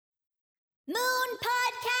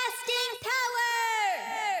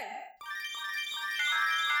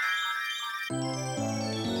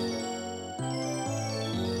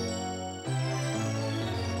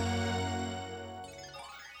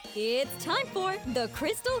It's time for The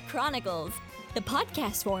Crystal Chronicles, the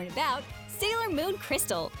podcast for and about Sailor Moon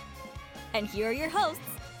Crystal. And here are your hosts,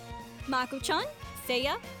 Mako-chan,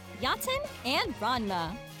 Seiya, Yaten, and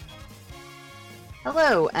Ranma.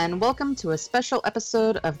 Hello, and welcome to a special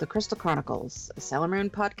episode of The Crystal Chronicles, a Sailor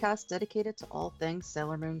Moon podcast dedicated to all things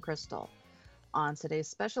Sailor Moon Crystal. On today's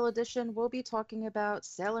special edition, we'll be talking about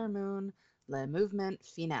Sailor Moon Le Mouvement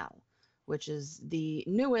Final, which is the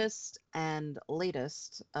newest and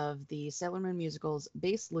latest of the Sailor Moon musicals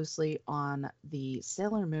based loosely on the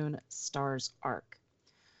Sailor Moon Stars arc.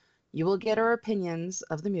 You will get our opinions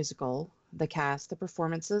of the musical, the cast, the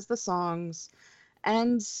performances, the songs,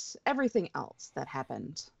 and everything else that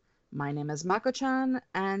happened. My name is Mako-chan,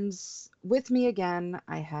 and with me again,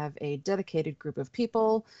 I have a dedicated group of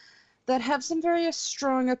people that have some very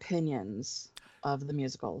strong opinions of the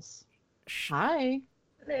musicals. Hi.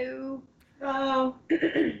 Hello. Oh.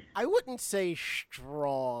 I wouldn't say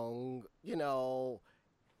strong,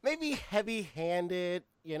 maybe heavy-handed,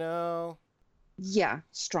 Yeah,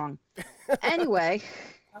 strong. Anyway,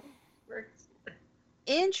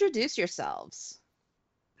 introduce yourselves.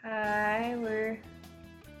 Hi, we're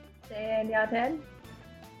Seiya and Yaten.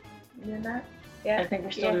 Doing that? Yeah, I think we're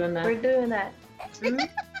still doing that. We're doing that. It's been a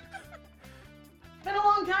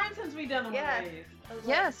long time since we've done one Yeah. of these.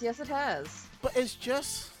 Yes, it has. But it's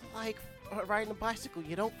just like riding a bicycle.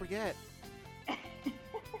 You don't forget.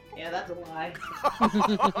 Yeah, that's a lie.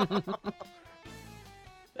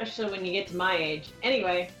 Especially when you get to my age.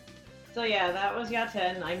 Anyway, so yeah, that was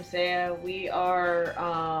Yaten. I'm Seiya. We are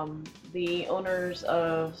the owners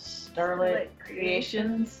of Starlit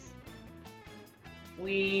Creations.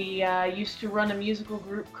 We used to run a musical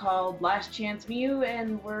group called Last Chance Mew,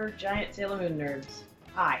 and we're giant Sailor Moon nerds.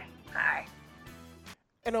 Hi. Hi.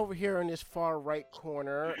 And over here in this far right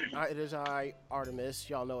corner, it is I, Artemis,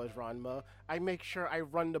 y'all know as Ranma. I make sure I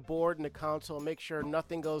run the board and the console, make sure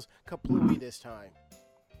nothing goes kaplooey this time.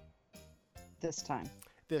 This time.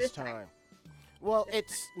 This time. Well,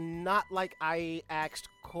 it's not like I asked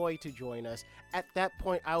Koi to join us. At that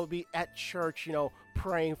point, I would be at church,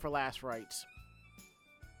 praying for last rites.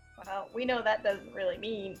 Well, we know that doesn't really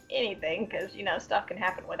mean anything because, stuff can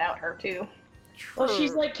happen without her, too. True. Well,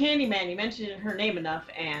 she's like Candyman. You mentioned her name enough,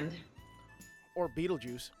 and... Or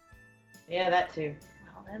Beetlejuice. Yeah, that too.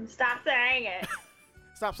 Well, then stop saying it.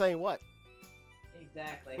 Stop saying what?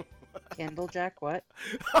 Exactly. Candlejack, what?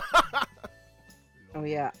 Oh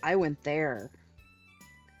yeah, I went there.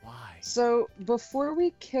 Why? So, before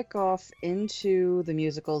we kick off into the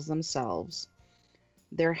musicals themselves,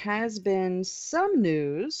 there has been some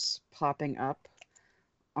news popping up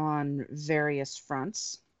on various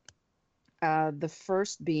fronts. The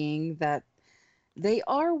first being that they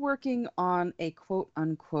are working on a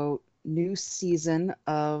quote-unquote new season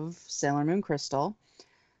of Sailor Moon Crystal.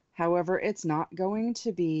 However, it's not going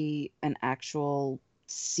to be an actual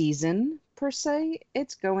season, per se.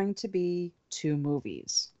 It's going to be 2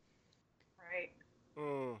 movies. Right.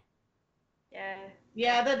 Mm. Yeah.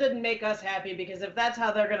 Yeah, that didn't make us happy, because if that's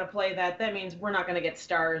how they're going to play that, that means we're not going to get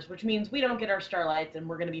stars, which means we don't get our starlights, and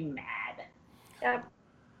we're going to be mad. Yep.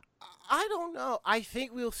 I don't know. I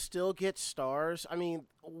think we'll still get stars. I mean,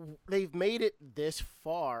 they've made it this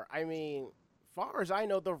far. I mean, far as I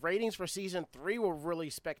know, the ratings for season 3 were really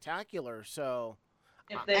spectacular. So,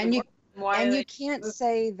 If they And you why and they- you can't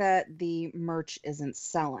say that the merch isn't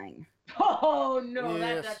selling. Oh no,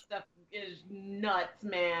 Yes. that stuff is nuts,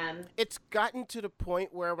 man. it's gotten to the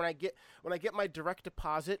point where when I get my direct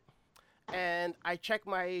deposit and I check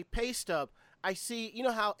my pay stub, I see,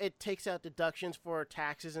 how it takes out deductions for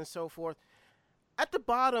taxes and so forth. At the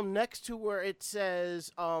bottom, next to where it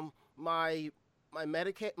says my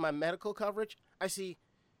medical coverage, I see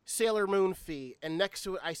Sailor Moon fee, and next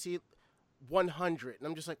to it I see 100, and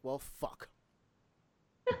I'm just like, well, fuck.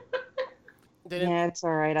 Yeah, it's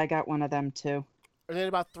all right. I got one of them too. And then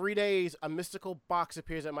about 3 days, a mystical box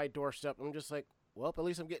appears at my doorstep. I'm just like, well, at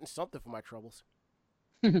least I'm getting something for my troubles.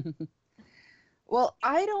 Well,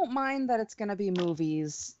 I don't mind that it's going to be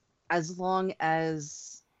movies as long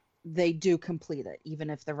as they do complete it, even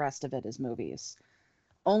if the rest of it is movies.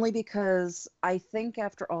 Only because I think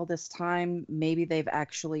after all this time, maybe they've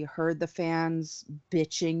actually heard the fans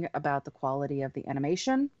bitching about the quality of the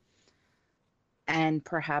animation. And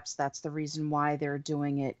perhaps that's the reason why they're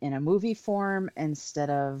doing it in a movie form instead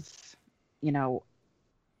of,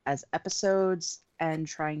 as episodes and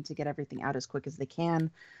trying to get everything out as quick as they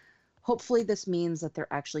can. Hopefully this means that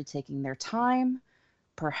they're actually taking their time.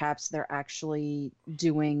 Perhaps they're actually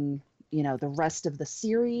doing, the rest of the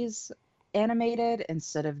series animated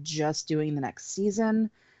instead of just doing the next season.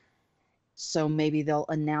 So maybe they'll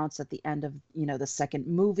announce at the end of, the second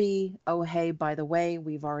movie, oh, hey, by the way,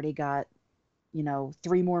 we've already got,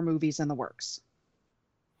 3 more movies in the works.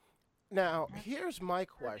 Now, here's my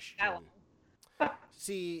question. That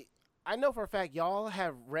See, I know for a fact y'all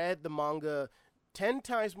have read the manga 10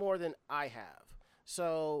 times more than I have.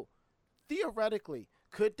 So, theoretically,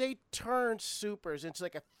 could they turn Supers into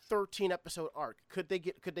like a 13 episode arc? Could they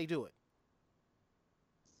do it?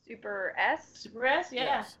 Super S? Super S, yeah.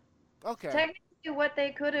 Yes. Okay. Technically, what they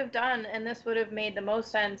could have done, and this would have made the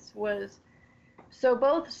most sense, was so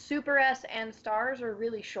both Super S and Stars are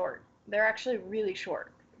really short. They're actually really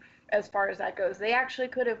short as far as that goes. They actually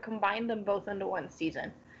could have combined them both into one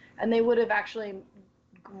season, and they would have actually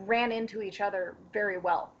ran into each other very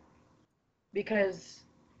well, because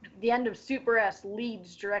the end of Super S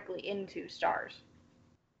leads directly into Stars.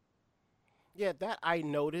 Yeah, that I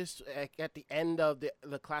noticed at the end of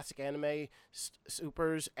the classic anime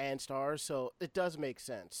Supers and Stars, so it does make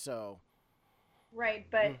sense. So Right,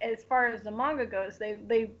 but as far as the manga goes,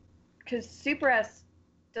 they because Super S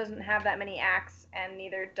doesn't have that many acts, and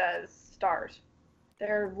neither does Stars.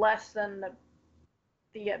 They're less than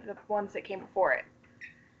the ones that came before it.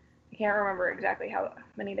 I can't remember exactly how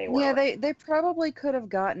many they were. Yeah, they probably could have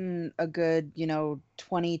gotten a good,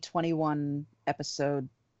 20, 21 episode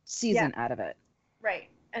season out of it. Right,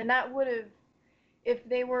 and that would have, if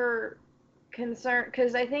they were concerned,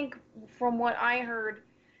 because I think from what I heard,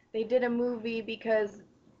 they did a movie because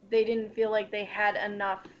they didn't feel like they had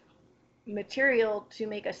enough material to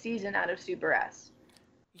make a season out of Super S.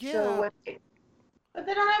 yeah. So But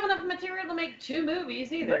they don't have enough material to make 2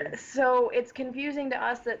 movies either. So it's confusing to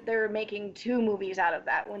us that they're making 2 movies out of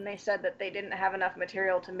that when they said that they didn't have enough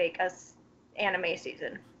material to make a anime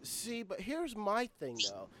season. See, but here's my thing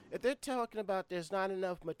though. If they're talking about there's not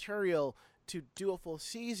enough material to do a full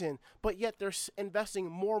season, but yet they're investing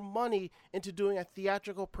more money into doing a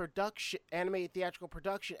theatrical production, animated theatrical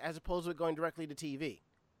production, as opposed to going directly to TV.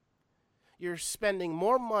 You're spending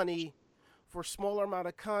more money for a smaller amount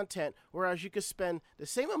of content, whereas you could spend the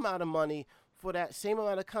same amount of money for that same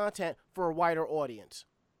amount of content for a wider audience.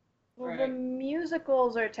 Well, the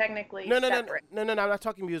musicals are technically separate. No, I'm not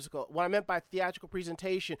talking musical. What I meant by theatrical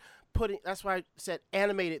presentation, that's why I said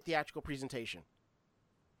animated theatrical presentation.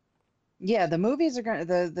 Yeah, the movies are going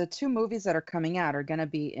to, the 2 movies that are coming out are going to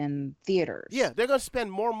be in theaters. Yeah, they're going to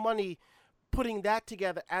spend more money putting that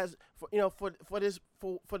together as for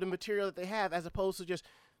the material that they have, as opposed to just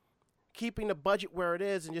keeping the budget where it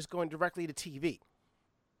is and just going directly to TV.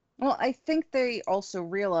 Well, I think they also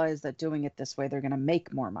realize that doing it this way, they're going to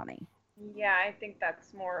make more money. Yeah, I think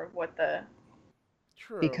that's more of what the...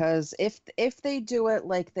 True. Because if they do it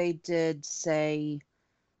like they did, say,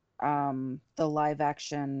 the live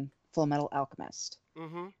action Full Metal Alchemist,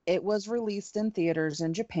 it was released in theaters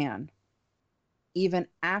in Japan. Even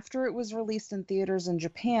after it was released in theaters in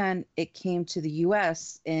Japan, it came to the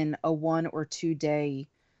US in a 1 or 2 day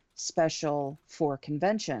special for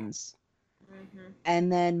conventions.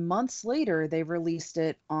 And then months later, they released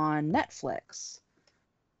it on Netflix.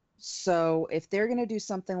 So if they're going to do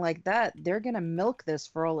something like that, they're going to milk this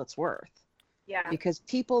for all it's worth. Yeah. Because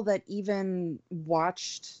people that even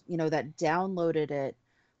watched, that downloaded it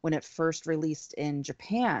when it first released in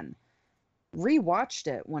Japan, rewatched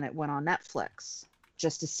it when it went on Netflix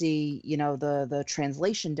just to see, the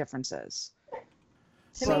translation differences.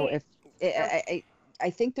 So I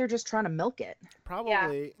think they're just trying to milk it.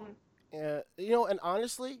 Probably. Yeah. And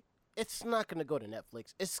honestly, it's not going to go to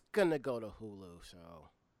Netflix. It's going to go to Hulu, so.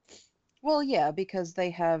 Well, yeah, because they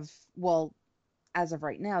have, as of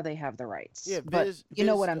right now, they have the rights. Yeah, but you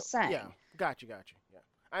know what I'm saying. Yeah, got you. Yeah.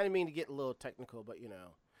 I didn't mean to get a little technical, but,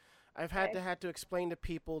 I've had to explain to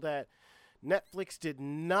people that Netflix did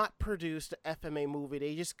not produce the FMA movie.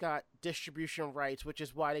 They just got distribution rights, which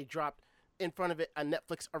is why they dropped in front of it a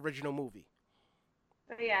Netflix original movie.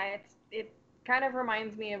 But yeah, it kind of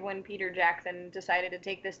reminds me of when Peter Jackson decided to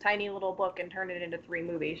take this tiny little book and turn it into 3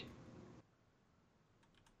 movies.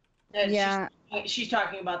 Yeah. She's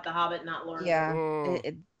talking about The Hobbit, not Lord of the Rings.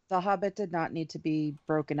 Yeah. The Hobbit did not need to be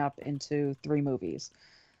broken up into 3 movies.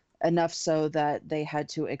 Enough so that they had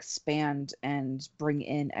to expand and bring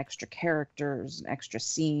in extra characters and extra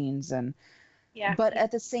scenes. But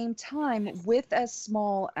at the same time, with as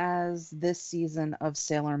small as this season of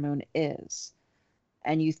Sailor Moon is,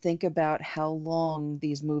 and you think about how long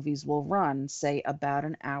these movies will run, say about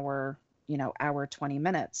an hour, hour 20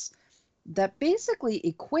 minutes, that basically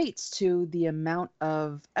equates to the amount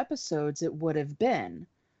of episodes it would have been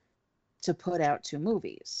to put out 2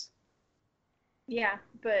 movies. Yeah,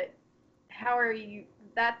 but how are you...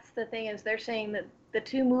 That's the thing, is they're saying that the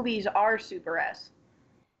 2 movies are Super S.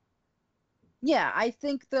 Yeah, I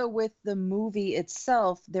think though with the movie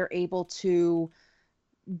itself, they're able to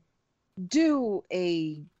do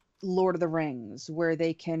a Lord of the Rings where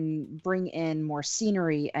they can bring in more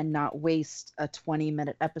scenery and not waste a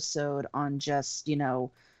 20-minute episode on just,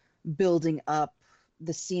 building up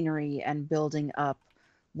the scenery and building up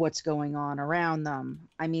what's going on around them.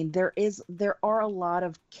 I mean, there are a lot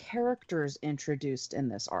of characters introduced in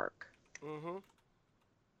this arc. Mm-hmm.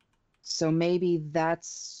 So maybe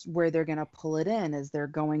that's where they're going to pull it in, is they're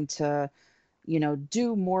going to,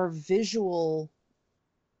 do more visual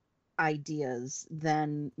ideas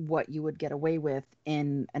than what you would get away with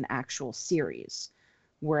in an actual series.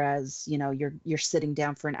 Whereas, you're sitting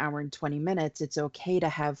down for an hour and 20 minutes, it's okay to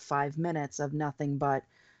have 5 minutes of nothing but,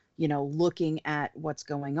 looking at what's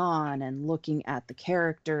going on and looking at the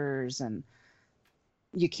characters, and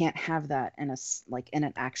you can't have that in in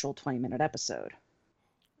an actual 20-minute episode.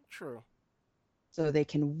 True. So they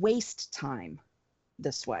can waste time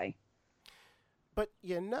this way. But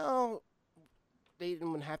they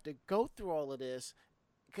didn't have to go through all of this,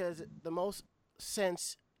 because the most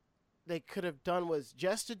sense they could have done was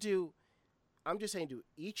just to do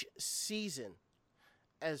each season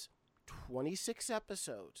as 26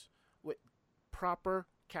 episodes with proper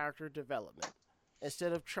character development,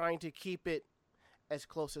 instead of trying to keep it as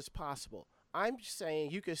close as possible. I'm just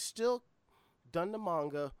saying you could still done the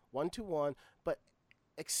manga 1-to-1, but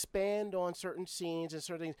expand on certain scenes and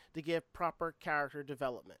certain things to give proper character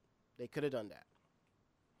development. They could have done that.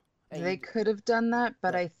 They could have done that,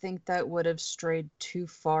 but I think that would have strayed too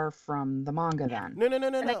far from the manga then.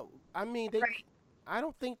 No. I mean, I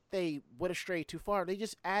don't think they would have strayed too far. They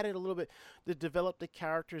just added a little bit to develop the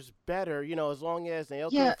characters better, as long as they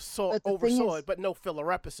oversaw it, but no filler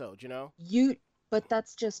episode, But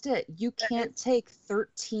that's just it. You can't take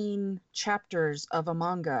 13 chapters of a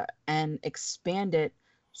manga and expand it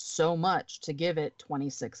so much to give it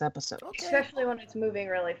 26 episodes. Okay. Especially when it's moving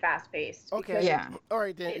really fast-paced. Okay. Yeah. All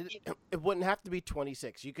right, then it wouldn't have to be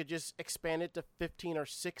 26. You could just expand it to 15 or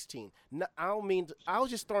 16. No, I was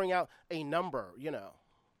just throwing out a number,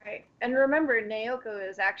 Right. And remember, Naoko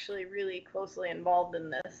is actually really closely involved in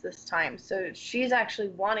this time. So she's actually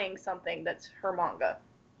wanting something that's her manga.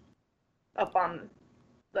 Up on,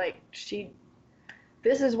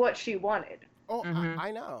 this is what she wanted. Oh, mm-hmm.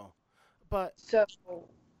 I know. But so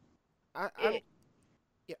I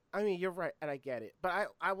mean, you're right, and I get it. But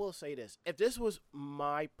I will say this. If this was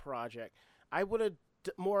my project, I would have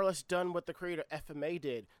more or less done what the creator FMA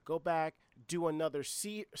did. Go back, do another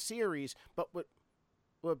series, but with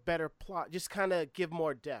better plot. Just kind of give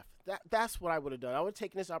more depth. That's what I would have done. I would have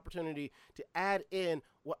taken this opportunity to add in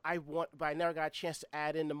what I want, but I never got a chance to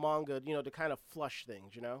add in the manga, to kind of flush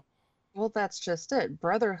things, Well, that's just it.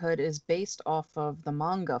 Brotherhood is based off of the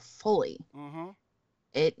manga fully. Mm-hmm.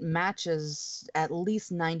 It matches at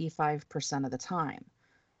least 95% of the time.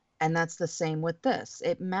 And that's the same with this.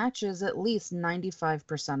 It matches at least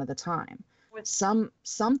 95% of the time. With some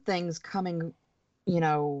things coming,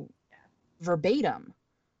 verbatim.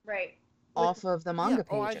 Right. Off of the manga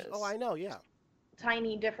pages. I know, yeah.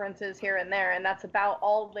 Tiny differences here and there, and that's about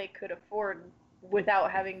all they could afford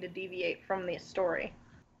without having to deviate from the story.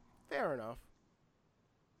 Fair enough.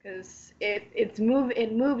 Because it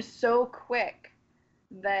moves so quick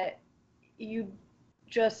that you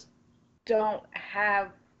just don't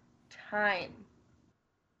have time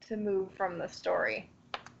to move from the story,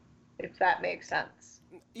 if that makes sense.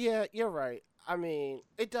 Yeah, you're right. I mean,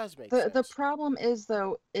 it does make sense. The problem is,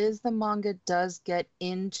 though, the manga does get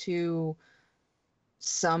into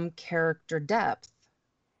some character depth,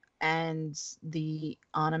 and the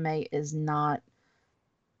anime is not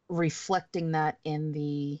reflecting that in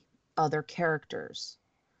the other characters.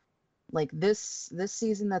 Like this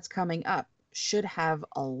season that's coming up should have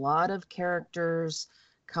a lot of characters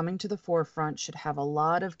coming to the forefront, should have a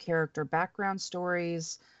lot of character background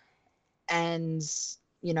stories, and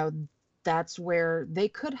that's where they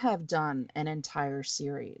could have done an entire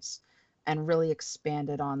series and really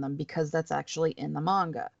expanded on them, because that's actually in the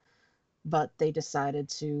manga. But they decided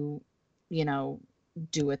to,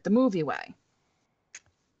 do it the movie way.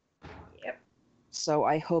 Yep. So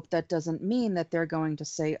I hope that doesn't mean that they're going to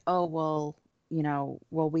say, oh, well,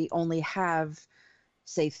 we only have,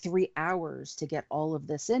 say, 3 hours to get all of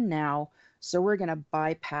this in now, so we're going to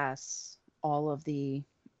bypass all the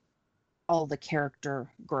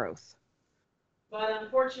character growth. But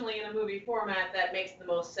unfortunately, in a movie format, that makes the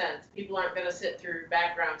most sense. People aren't going to sit through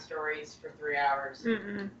background stories for 3 hours.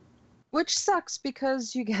 Mm-mm. Which sucks,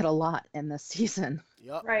 because you get a lot in this season.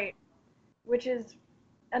 Yep. Right. Which is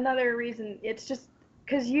another reason. It's just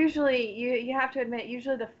Because usually, you have to admit,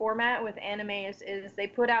 usually the format with anime is they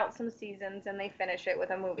put out some seasons and they finish it with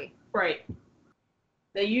a movie. Right.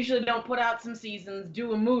 They usually don't put out some seasons,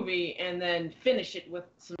 do a movie, and then finish it with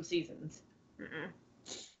some seasons. Mm-mm.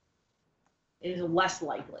 It is less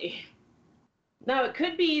likely. Now, it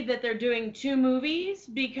could be that they're doing 2 movies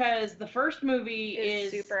because the first movie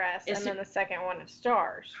is Super S, and then the second one is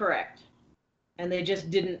Stars. Correct. And they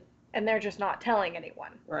just didn't. And they're just not telling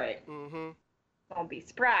anyone. Right. Mm-hmm. Don't be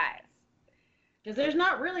surprised. Because there's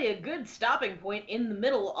not really a good stopping point in the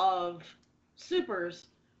middle of Supers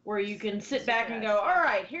where you can sit back and go, all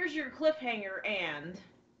right, here's your cliffhanger, and...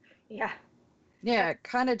 Yeah. Yeah, it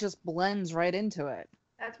kind of just blends right into it.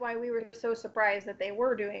 That's why we were so surprised that they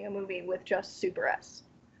were doing a movie with just Super S.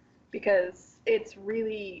 Because it's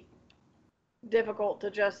really difficult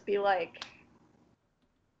to just be like,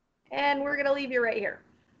 and we're going to leave you right here.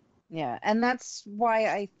 Yeah, and that's why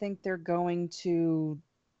I think they're going to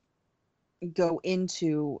go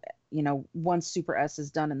into, once Super S is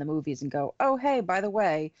done in the movies and go, oh, hey, by the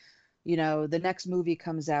way, the next movie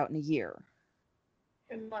comes out in a year.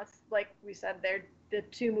 Unless, like we said, the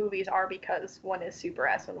 2 movies are because one is Super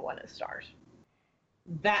S and one is Stars.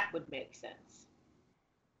 That would make sense.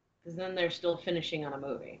 Because then they're still finishing on a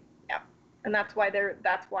movie. Yeah, and that's why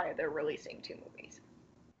they're releasing 2 movies.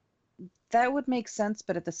 That would make sense,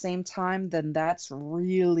 but at the same time, then that's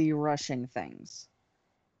really rushing things.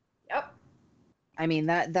 Yep. I mean,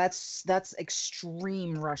 that's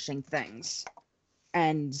extreme rushing things.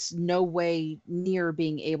 And no way near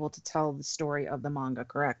being able to tell the story of the manga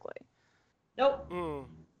correctly. Nope. Mm.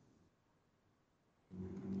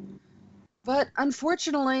 But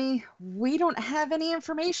unfortunately, we don't have any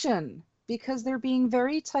information because they're being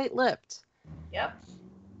very tight-lipped. Yep.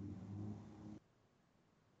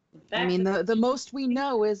 I mean, the most we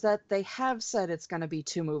know is that they have said it's going to be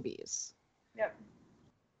 2 movies. Yep.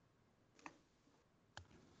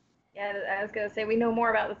 Yeah, I was going to say, we know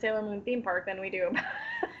more about the Sailor Moon theme park than we do about...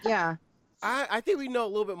 Yeah. I think we know a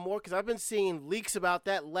little bit more because I've been seeing leaks about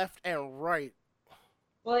that left and right.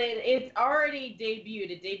 Well, it's already debuted.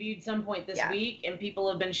 It debuted some point this week, and people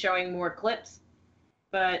have been showing more clips.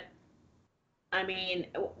 But, I mean,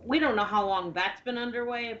 we don't know how long that's been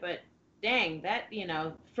underway, but dang, that,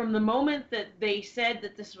 from the moment that they said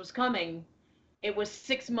that this was coming, it was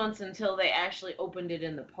 6 months until they actually opened it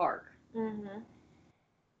in the park. Mm-hmm.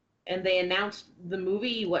 And they announced the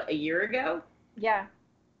movie, a year ago? Yeah.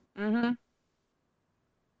 Mm-hmm.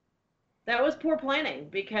 That was poor planning,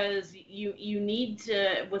 because you need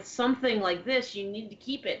to, with something like this, you need to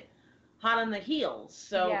keep it hot on the heels.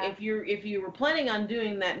 So if you were planning on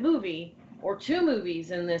doing that movie, or 2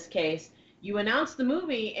 movies in this case, you announce the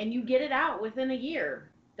movie and you get it out within a year.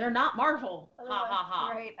 They're not Marvel. Otherwise, ha ha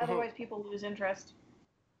ha. Right. Otherwise, people lose interest.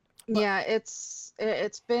 Yeah, it's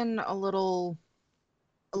been a little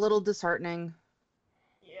disheartening.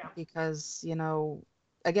 Yeah. Because,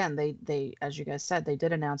 again, they as you guys said, they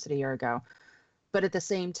did announce it a year ago. But at the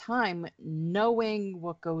same time, knowing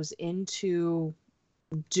what goes into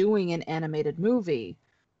doing an animated movie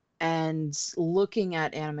and looking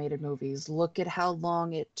at animated movies, look at how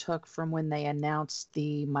long it took from when they announced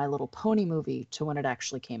the My Little Pony movie to when it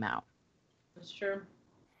actually came out. That's true.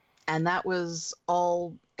 And that was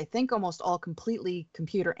all, I think, almost all completely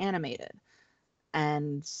computer animated.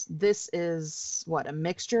 And this is, a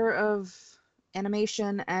mixture of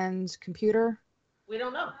animation and computer? We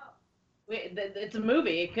don't know. It's a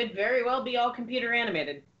movie. It could very well be all computer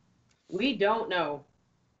animated. We don't know.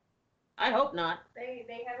 I hope not. They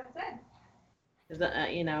haven't said. Because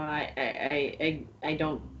I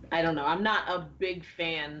don't know. I'm not a big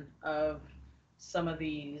fan of some of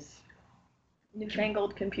these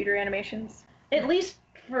Newfangled computer animations. At least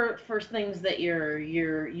for things that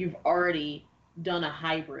you've already done a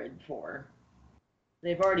hybrid for.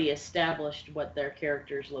 They've already established what their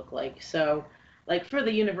characters look like. So, like for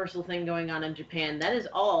the Universal thing going on in Japan, that is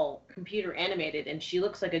all computer animated, and she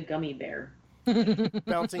looks like a gummy bear.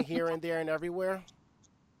 Bouncing here and there and everywhere.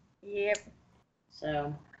 Yep.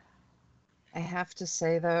 So, I have to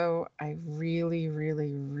say, though, I really,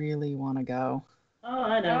 really, really want to go. Oh,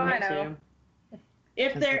 I know. Me too.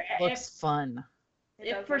 If it looks fun.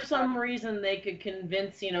 If for some reason they could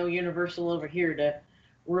convince, Universal over here to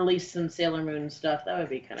release some Sailor Moon stuff, that would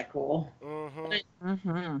be kind of cool. Mm-hmm.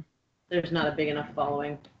 Mm-hmm. There's not a big enough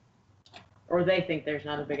following. Or they think there's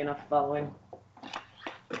not a big enough following.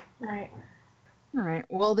 Right. All right.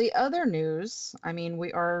 Well, the other news, I mean,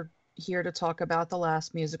 we are here to talk about the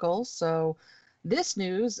last musical. So this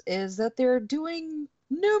news is that they're doing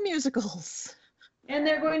new musicals. And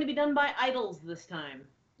they're going to be done by idols this time.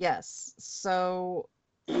 Yes. So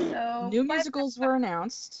So New musicals were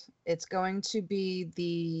announced. It's going to be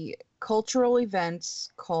the cultural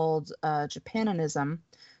event called Japanism,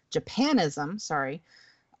 sorry,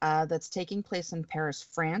 that's taking place in Paris,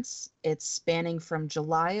 France. It's spanning from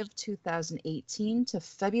July of 2018 to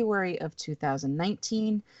February of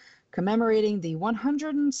 2019, commemorating the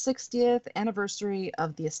 160th anniversary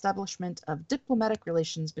of the establishment of diplomatic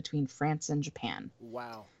relations between France and Japan.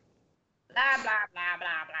 Wow. Blah, blah, blah,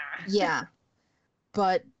 blah, blah. Yeah,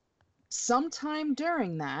 but sometime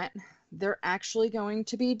during that, they're actually going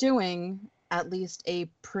to be doing at least a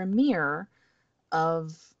premiere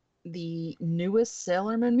of the newest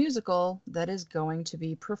Sailor Moon musical that is going to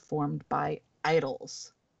be performed by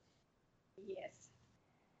idols. Yes.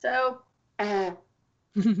 So, Yeah,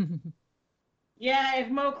 if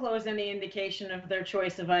Moklo is any indication of their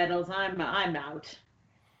choice of idols, I'm out.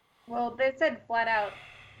 well, they said flat out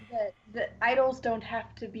that the idols don't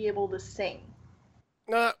have to be able to sing.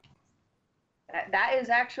 That is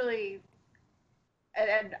actually,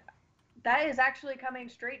 and that is actually coming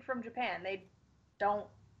straight from Japan. They don't.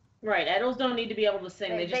 Right, idols don't need to be able to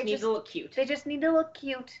sing. They just need to look cute. They just need to look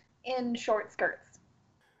cute in short skirts.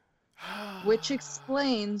 Which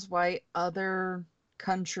explains why other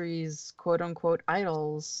countries' quote-unquote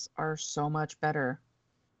idols are so much better.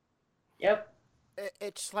 Yep.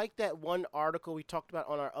 It's like that one article we talked about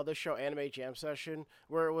on our other show, Anime Jam Session,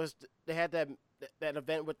 where it was they had that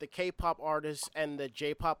event with the K-pop artists and the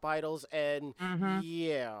J-pop idols, and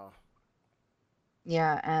yeah,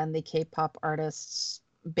 and the K-pop artists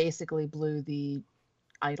basically blew the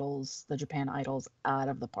Japan idols, out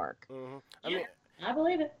of the park. I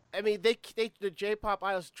believe it. I mean, the J-pop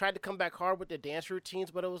idols tried to come back hard with their dance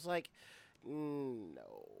routines, but it was like,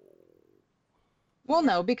 no. Well,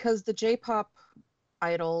 no, because the J-pop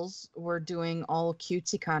idols were doing all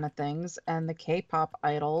cutesy kind of things, and the K-pop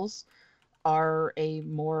idols are a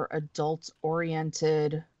more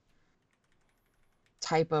adult-oriented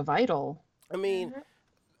type of idol. I mean,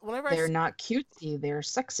 whenever they're not cutesy, they're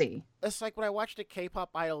sexy. It's like when I watch the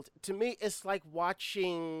K-pop idols, to me, it's like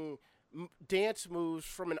watching dance moves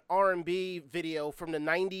from an R&B video from the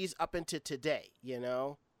 90s up into today, you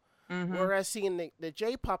know? Whereas seeing the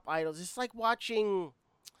J-pop idols, it's like watching,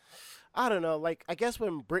 I don't know, like, I guess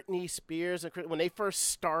when Britney Spears, when they first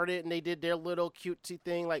started and they did their little cutesy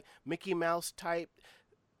thing, like Mickey Mouse type,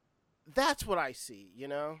 that's what I see, you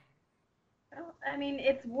know? Well, I mean,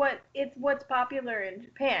 it's what's popular in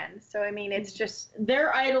Japan. So I mean, it's just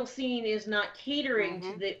their idol scene is not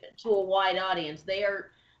catering to a wide audience. They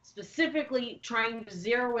are specifically trying to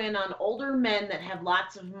zero in on older men that have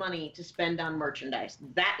lots of money to spend on merchandise.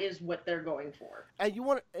 That is what they're going for. And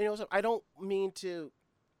I don't mean to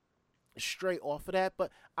stray off of that, but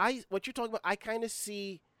what you're talking about, I kind of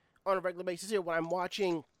see on a regular basis here when I'm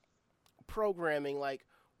watching programming like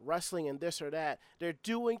wrestling and this or that. They're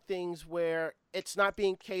doing things where it's not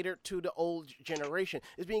being catered to the old generation.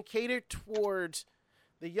 It's being catered towards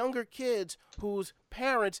the younger kids whose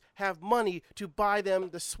parents have money to buy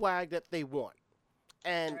them the swag that they want.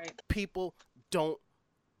 And people don't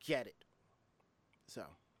get it. So.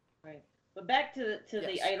 Right. But back to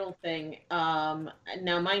the idol thing. Now,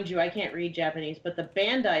 mind you, I can't read Japanese, but the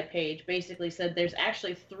Bandai page basically said there's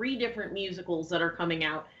actually 3 different musicals that are coming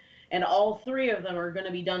out, and all 3 of them are going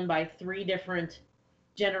to be done by 3 different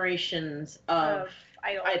generations of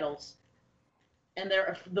idols. And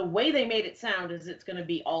the way they made it sound is it's going to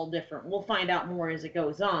be all different. We'll find out more as it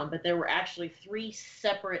goes on, but there were actually 3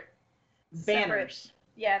 separate banners.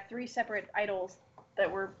 3 separate idols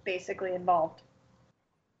that were basically involved.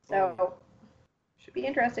 So, should be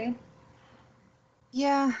interesting.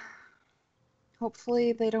 Yeah.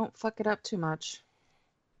 Hopefully they don't fuck it up too much.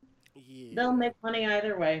 Yeah. They'll make money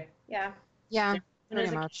either way. Yeah. Yeah,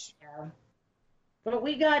 pretty much. But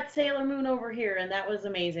we got Sailor Moon over here, and that was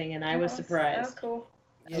amazing, and I was surprised. That was cool.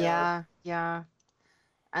 Yeah.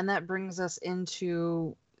 And that brings us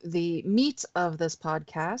into the meat of this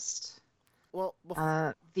podcast. Well,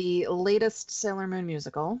 the latest Sailor Moon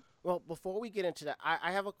musical. Well, before we get into that,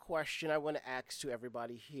 I have a question I want to ask to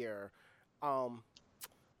everybody here. I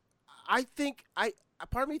think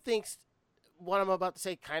part of me thinks what I'm about to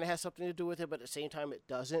say kind of has something to do with it, but at the same time it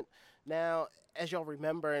doesn't. Now, as y'all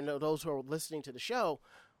remember, and those who are listening to the show,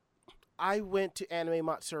 I went to Anime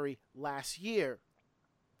Matsuri last year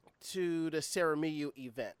to the Saramiyu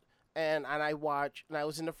event, and I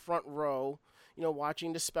was in the front row,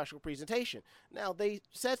 watching the special presentation. Now, they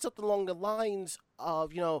said something along the lines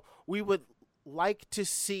of, we would like to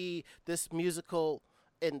see this musical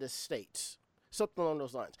in the States. Something along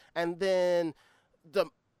those lines. And then the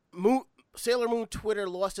Sailor Moon Twitter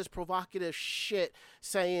lost its provocative shit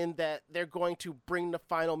saying that they're going to bring the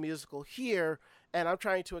final musical here, and I'm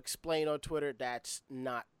trying to explain on Twitter that's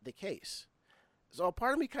not the case. So a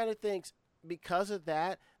part of me kind of thinks because of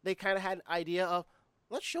that, they kind of had an idea of,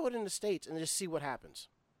 let's show it in the States and just see what happens.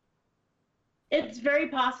 It's very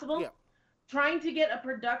possible. Yeah. Trying to get a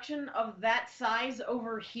production of that size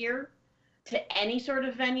over here to any sort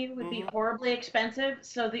of venue would be horribly expensive.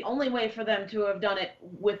 So the only way for them to have done it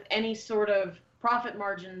with any sort of profit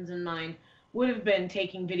margins in mind would have been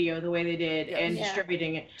taking video the way they did and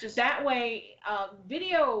distributing it. Just that way,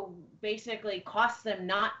 video basically costs them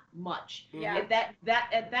not much. Yeah.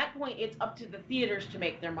 At that point, it's up to the theaters to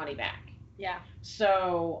make their money back. Yeah.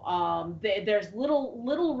 So there's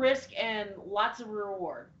little risk and lots of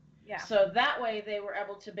reward. Yeah. So that way they were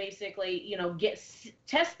able to basically,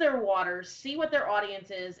 test their waters, see what their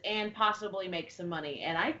audience is, and possibly make some money.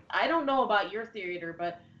 And I don't know about your theater,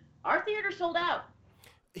 but our theater sold out.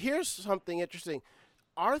 Here's something interesting.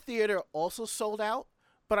 Our theater also sold out,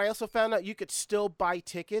 but I also found out you could still buy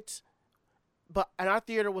tickets, and our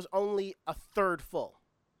theater was only a third full.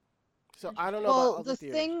 So I don't know about other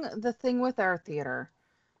theaters. The thing with our theater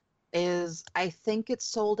is I think it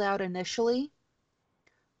sold out initially,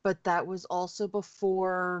 but that was also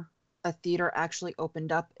before a theater actually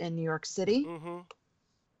opened up in New York City. Mm-hmm.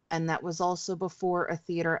 And that was also before a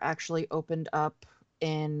theater actually opened up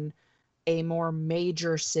in a more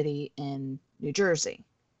major city in New Jersey.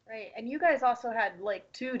 Right. And you guys also had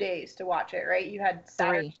like 2 days to watch it, right? You had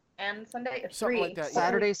Saturday and Sunday? Something like that, yeah.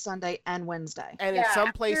 Saturday, Sunday, and Wednesday. And in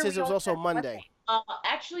some places it was also Monday.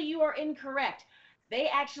 Actually, you are incorrect. They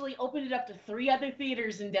actually opened it up to 3 other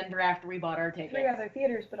theaters in Denver after we bought our tickets. 3 other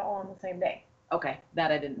theaters, but all on the same day. Okay,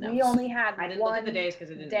 that I didn't know. We only had I didn't one look at the days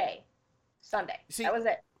because I didn't day. Sunday. See, that was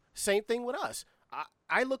it. Same thing with us.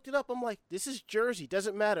 I looked it up. I'm like, this is Jersey.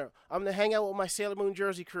 Doesn't matter. I'm going to hang out with my Sailor Moon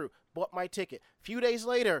Jersey crew. Bought my ticket. A few days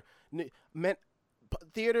later,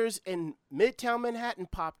 theaters in Midtown Manhattan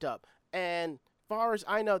popped up. And far as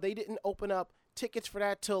I know, they didn't open up tickets for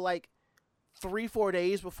that till like 3-4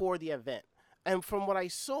 days before the event. And from what I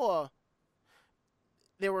saw,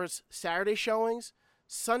 there was Saturday showings,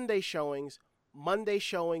 Sunday showings, Monday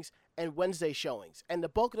showings, and Wednesday showings. And the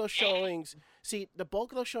bulk of those showings,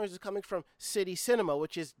 is coming from City Cinema,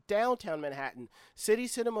 which is downtown Manhattan. City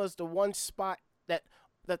Cinema is the one spot that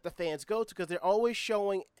the fans go to because they're always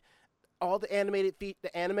showing all the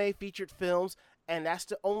anime featured films, and that's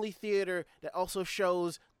the only theater that also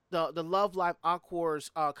shows the Love Live Aqua's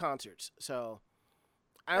concerts. So,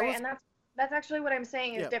 and that's actually what I'm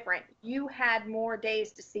saying is different. You had more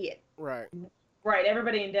days to see it. Right. Right.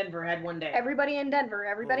 Everybody in Denver had 1 day. Everybody in Denver,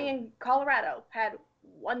 everybody in Colorado had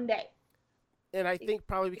 1 day. And I think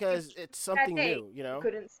probably because it's something new,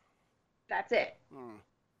 That's it.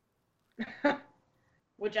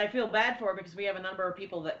 Which I feel bad for because we have a number of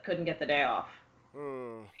people that couldn't get the day off.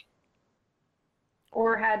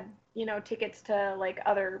 Or had, tickets to like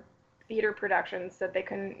other theater productions that they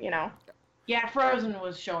couldn't, Yeah, Frozen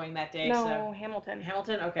was showing that day. No, so. Hamilton.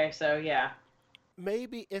 Hamilton? Okay, so yeah.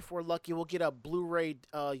 Maybe if we're lucky, we'll get a Blu-ray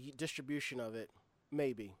distribution of it.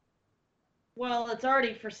 Maybe. Well, it's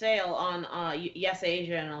already for sale on Yes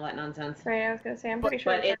Asia and all that nonsense. Right, I was gonna say I'm pretty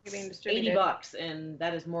sure it's already being distributed. $80, and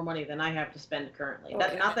that is more money than I have to spend currently.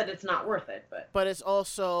 Okay. Not that it's not worth it, but it's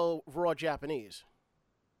also raw Japanese.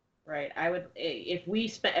 Right. I would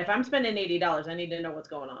if I'm spending $80, I need to know what's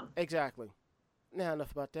going on. Exactly. Now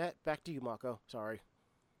enough about that. Back to you, Mako. Sorry.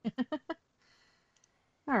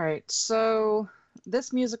 All right. So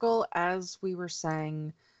this musical, as we were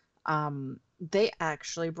saying, they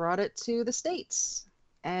actually brought it to the States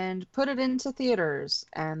and put it into theaters,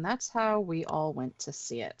 and that's how we all went to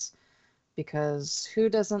see it. Because who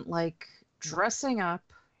doesn't like dressing up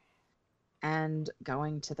and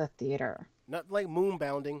going to the theater? Not like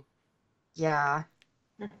moonbounding. Yeah.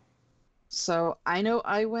 So I know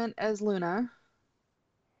I went as Luna,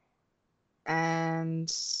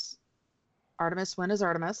 and Artemis went as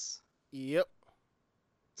Artemis. Yep.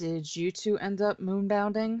 Did you two end up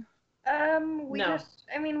moonbounding?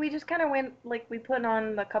 We just kind of went, like, we put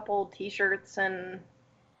on a couple t-shirts and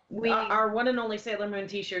our one and only Sailor Moon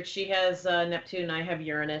t-shirt, she has Neptune, I have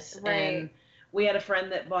Uranus. Right. And we had a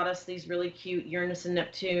friend that bought us these really cute Uranus and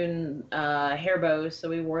Neptune hair bows, so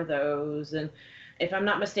we wore those. And if I'm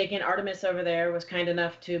not mistaken, Artemis over there was kind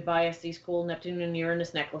enough to buy us these cool Neptune and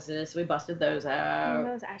Uranus necklaces, so we busted those out.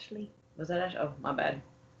 That was Ashley. Was that Ashley? Oh, my bad.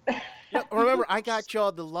 No, remember, I got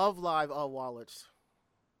y'all the Love Live wallets.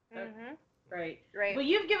 Mm-hmm. Right. Right. But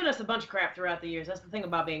you've given us a bunch of crap throughout the years. That's the thing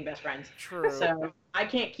about being best friends. True. So I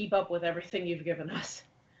can't keep up with everything you've given us.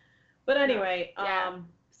 But anyway,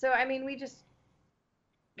 So I mean, we just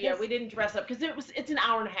Yeah, we didn't dress up because it's an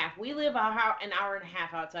hour and a half. We live an hour and a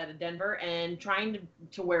half outside of Denver, and trying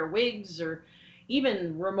to wear wigs or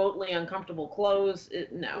even remotely uncomfortable clothes,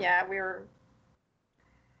 no. Yeah, we were.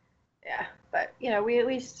 Yeah, but we at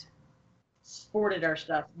least sported our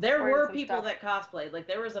stuff. There Sported were some people stuff. that cosplayed. Like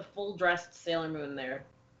there was a full dressed Sailor Moon there.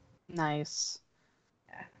 Nice.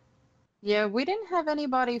 Yeah. Yeah, we didn't have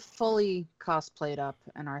anybody fully cosplayed up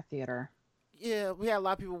in our theater. Yeah, we had a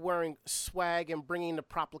lot of people wearing swag and bringing the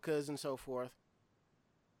proplicas and so forth.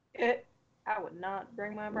 I would not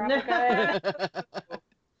bring my replica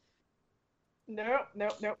in. Nope.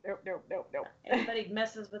 Anybody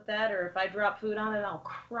messes with that, or if I drop food on it, I'll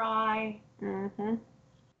cry. Mm-hmm.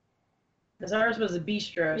 Because ours was a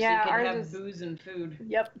bistro, Yeah, so you could have was- booze and food.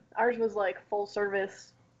 Yep, ours was like full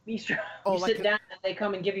service bistro. Oh, You like sit down and they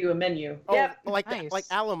come and give you a menu. Oh, Yep. like Nice. like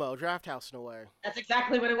Alamo Draft House in a way. That's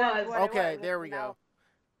exactly what it was. That's what it Okay, was. there we Now- go.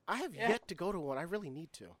 I have Yeah. yet to go to one. I really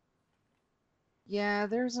need to. Yeah,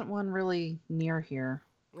 there isn't one really near here.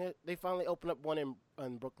 They finally opened up one in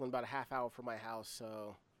Brooklyn about a half hour from my house,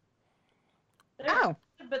 so Oh,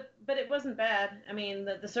 But it wasn't bad. I mean,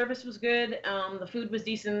 the service was good. The food was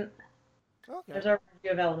decent. okay. There's our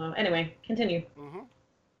review of Alamo. Anyway, continue. Mm-hmm.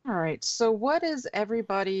 all right. So what is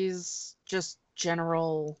everybody's just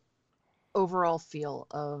general overall feel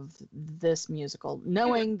of this musical,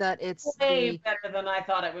 knowing that it's Way the better than I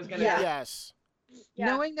thought it was going to Yeah. be. Yes. Yeah.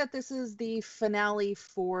 knowing that this is the finale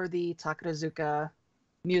for the Takarazuka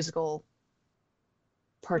musical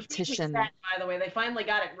partition. Sad, by the way, they finally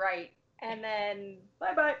got it right. And then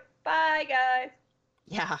Bye. bye guys.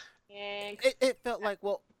 Yeah. Thanks. It felt like,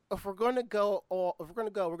 well, if we're gonna go, we're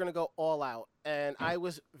gonna go all out, and I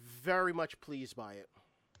was very much pleased by it.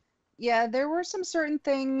 Yeah, there were some certain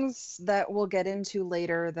things that we'll get into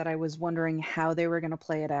later that I was wondering how they were going to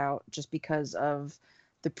play it out just because of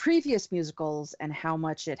the previous musicals and how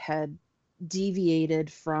much it had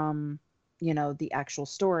deviated from, the actual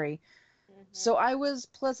story. Mhm. So I was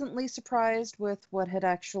pleasantly surprised with what had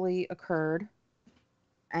actually occurred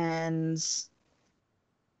and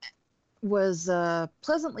was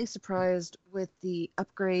pleasantly surprised with the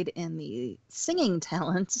upgrade in the singing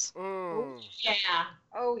talent. Mm. Yeah.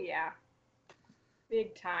 Oh yeah,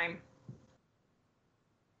 big time.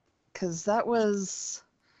 Because that was...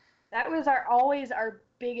 That was always our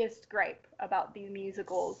biggest gripe about these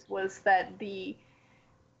musicals was that the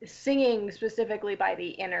singing specifically by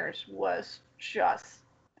the inners was just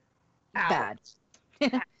ow. bad.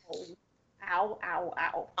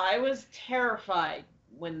 Ow. I was terrified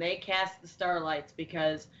when they cast the Starlights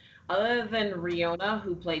because other than Riona,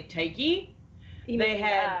 who played Taiki, You They mean,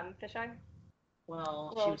 had- Fisheye? she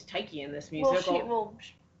Well, was Taiki in this musical.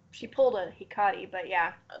 She pulled a Hikari, but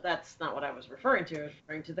yeah. That's not what I was referring to. I was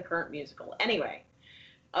referring to the current musical. Anyway,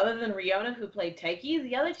 other than Riona, who played Taiki,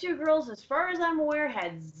 the other two girls, as far as I'm aware,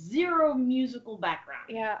 had zero musical background.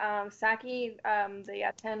 Yeah, Saki, the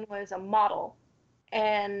Yaten was a model,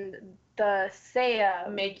 and the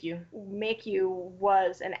Seiya Make-you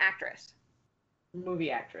was an actress.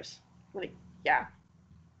 movie actress. Like, yeah,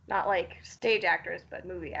 not like stage actress, but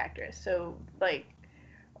movie actress. So like,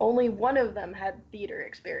 only one of them had theater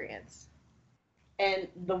experience. And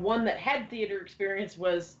the one that had theater experience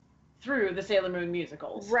was through the Sailor Moon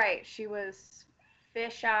musicals. Right, she was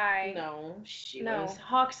Fisheye. No, she No. was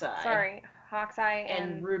Hawkeye. Sorry, Hawkeye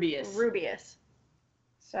And Rubius. Rubius.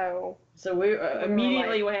 So So we were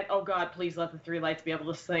immediately went, oh God, please let the Three Lights be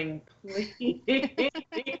able to sing. Please.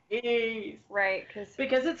 right,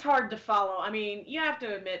 Because it's hard to follow. I mean, you have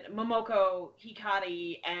to admit, Momoko,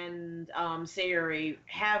 Hikari, and Sayuri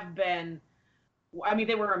have been... I mean,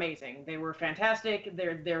 they were amazing. They were fantastic.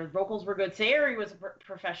 Their vocals were good. Sayuri was a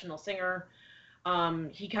professional singer.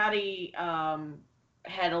 Hikari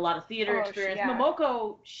had a lot lot of theater experience. Yeah.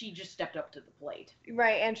 Momoko, she just stepped up to the plate.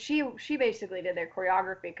 right, and she basically did their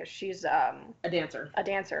choreography because she's a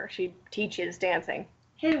dancer. She teaches dancing.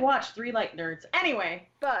 Hey, watch Three Light Nerds. Anyway,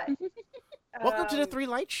 But Welcome to the Three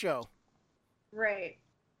Lights Show. Right.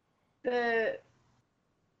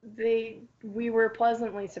 We were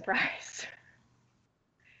pleasantly surprised.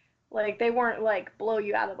 Like, they weren't like blow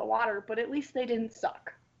you out of the water, but at least they didn't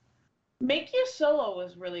suck. Make You Solo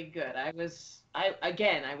was really good. I was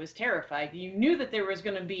terrified. You knew that there was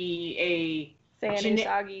going to be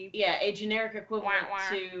Usagi. a generic equivalent Wah,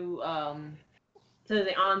 wah. to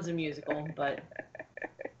the Anza musical, but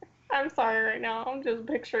I'm sorry right now. I'm just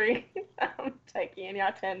picturing Taiki and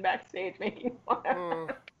Yaten backstage making fun of her.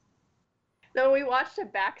 Mm. So we watched a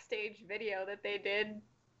backstage video that they did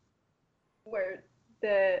where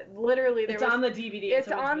Literally, It's on the DVD. It's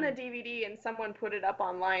on the DVD, and someone put it up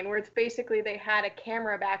online, where it's basically they had a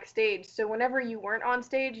camera backstage, so whenever you weren't on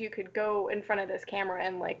stage, you could go in front of this camera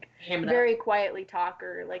and like very quietly talk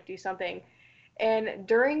or like do something. And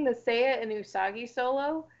during the Seiya and Usagi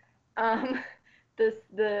solo,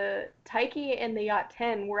 the Taiki and the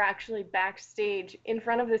Yaten were actually backstage in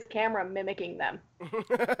front of this camera mimicking them.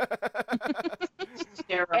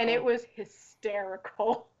 And it was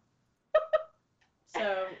hysterical.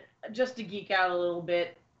 So, just to geek out a little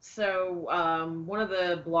bit, so one of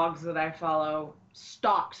the blogs that I follow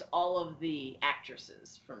stalks all of the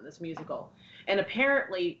actresses from this musical. And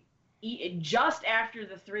apparently, just after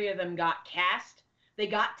the three of them got cast, they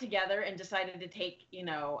got together and decided to take,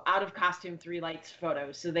 out of costume 3 lights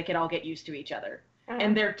photos so they could all get used to each other.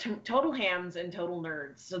 And they're total hams and total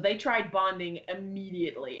nerds. So they tried bonding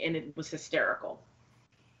immediately, and it was hysterical.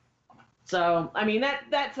 So, I mean,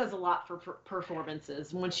 that says a lot for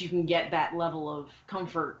performances once you can get that level of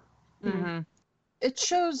comfort. Mm-hmm. It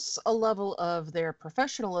shows a level of their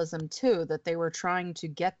professionalism, too, that they were trying to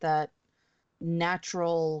get that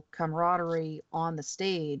natural camaraderie on the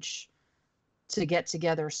stage to get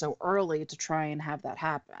together so early to try and have that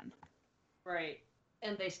happen. Right.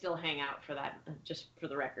 And they still hang out for that, just for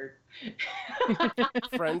the record.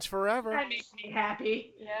 Friends forever. That makes me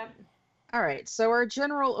happy. Yep. All right, so our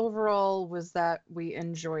general overall was that we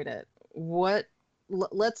enjoyed it.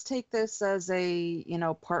 Let's take this as a,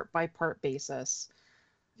 part by part basis.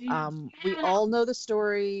 We all know the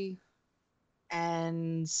story,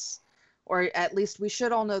 or at least we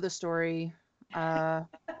should all know the story.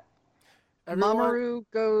 Mamoru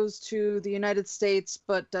goes to the United States,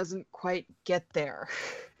 but doesn't quite get there.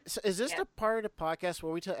 So is this the part of the podcast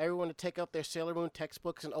where we tell everyone to take out their Sailor Moon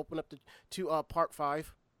textbooks and open up to part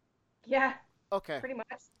 5? Yeah. Okay. Pretty much.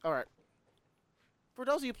 All right. For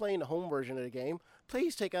those of you playing the home version of the game,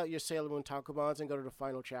 please take out your Sailor Moon tankobons and go to the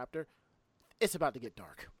final chapter. It's about to get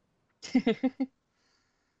dark.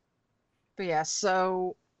 But yeah,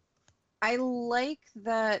 so I like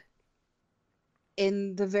that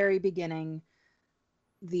in the very beginning,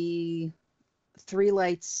 the 3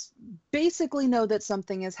 lights basically know that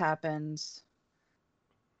something has happened,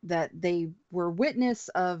 that they were witness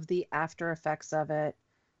of the after effects of it,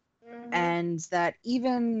 and that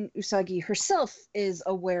even Usagi herself is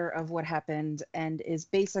aware of what happened and is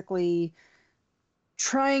basically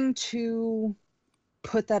trying to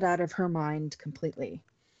put that out of her mind completely.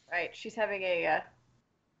 Right, she's having a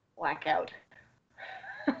blackout.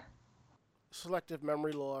 Selective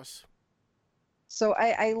memory loss. So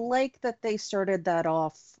I like that they started that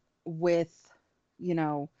off with,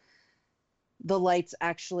 the lights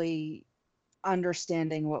actually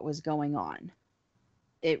understanding what was going on.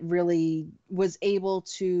 It really was able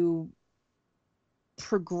to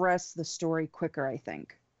progress the story quicker, I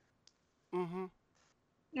think. Mm-hmm.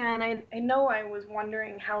 Yeah, and I know I was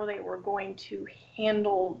wondering how they were going to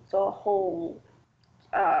handle the whole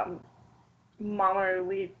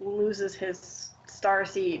Mamoru loses his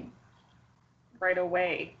starseed right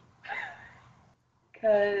away.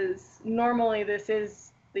 Because normally this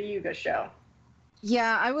is the Yuuga show.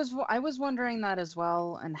 Yeah, I was wondering that as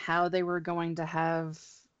well, and how they were going to have,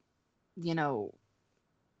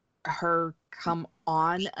 her come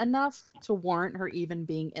on enough to warrant her even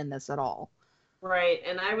being in this at all. Right,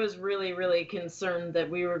 and I was really, really concerned that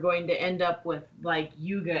we were going to end up with,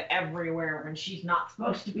 Yuuga everywhere when she's not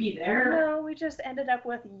supposed to be there. No, we just ended up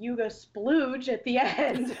with Yuuga splooge at the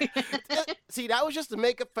end. See, that was just to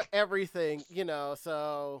make up for everything,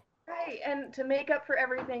 so... Right, and to make up for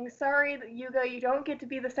everything, sorry, Yuuga, you don't get to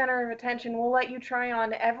be the center of attention. We'll let you try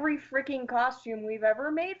on every freaking costume we've ever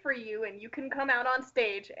made for you, and you can come out on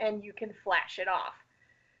stage and you can flash it off.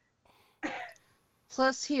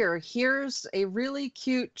 Plus here's a really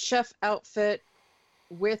cute chef outfit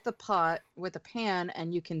with a pot, with a pan,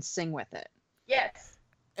 and you can sing with it. Yes.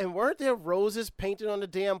 And weren't there roses painted on the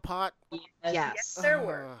damn pot? Yes. There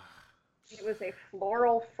were. It was a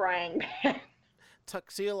floral frying pan.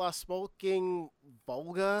 Tuxedo La Smoking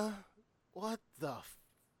Volga? What the...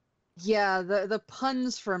 Yeah, the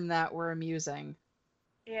puns from that were amusing.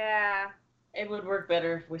 Yeah. It would work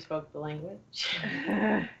better if we spoke the language.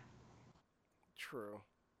 True.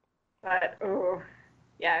 But,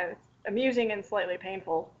 yeah, it's amusing and slightly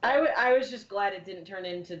painful. I was just glad it didn't turn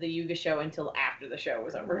into the Yuuga show until after the show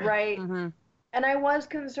was over. Right. Mm-hmm. And I was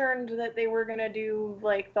concerned that they were going to do,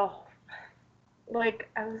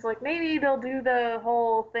 I was like, maybe they'll do the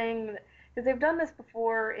whole thing, because they've done this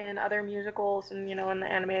before in other musicals and, in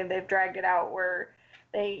the anime, they've dragged it out where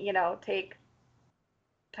they, take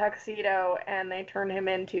Tuxedo and they turn him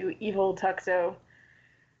into evil Tuxo.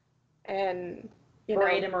 And,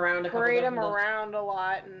 parade him around a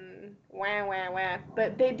lot and wah.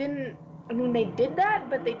 But they didn't. I mean, they did that,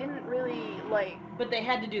 but they didn't really like. But they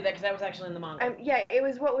had to do that because that was actually in the manga. Yeah, it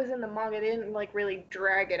was what was in the manga. They didn't like really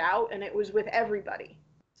drag it out, and it was with everybody.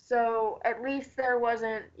 So at least there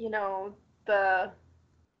wasn't,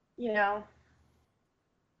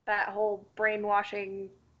 that whole brainwashing.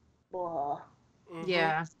 Blah. Mm-hmm.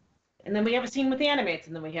 Yeah. And then we have a scene with the animates,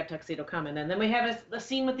 and then we have Tuxedo Common, and then we have a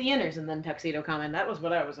scene with the inners, and then Tuxedo Common. That was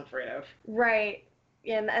what I was afraid of. Right.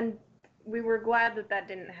 And we were glad that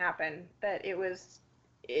didn't happen. That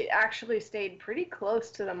it actually stayed pretty close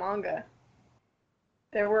to the manga.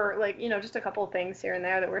 There were just a couple of things here and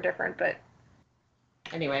there that were different, but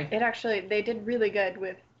anyway, they did really good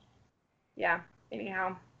with,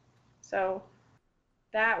 anyhow. So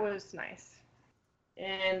that was nice.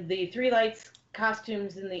 And the Three Lights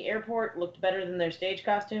costumes in the airport looked better than their stage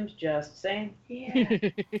costumes, just saying. Yeah.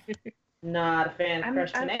 Not a fan of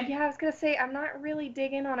crushed panay. Yeah, I was going to say, I'm not really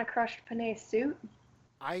digging on a crushed panay suit.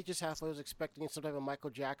 I just halfway was expecting some type of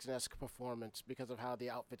Michael Jackson-esque performance because of how the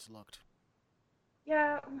outfits looked.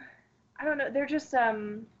 Yeah, I don't know. They're just,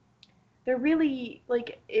 they're really,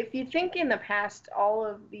 if you think in the past, all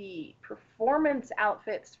of the performance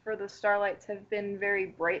outfits for the Starlights have been very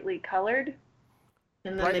brightly colored.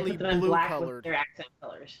 And then they put them in black with their accent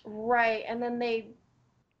colors. Right, and then they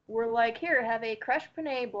were like, here, have a crushed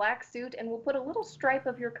panay black suit, and we'll put a little stripe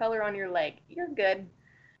of your color on your leg. You're good.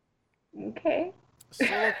 Okay.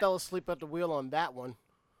 Someone fell asleep at the wheel on that one.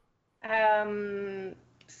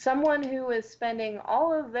 Someone who was spending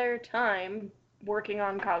all of their time working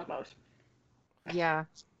on Cosmos. Yeah.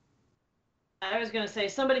 I was going to say,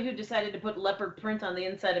 somebody who decided to put leopard print on the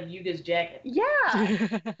inside of Yuga's jacket. Yeah!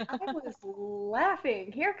 I was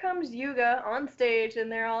laughing. Here comes Yuga on stage,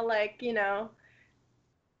 and they're all like,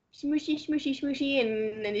 smooshy,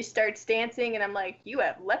 and then he starts dancing, and I'm like, you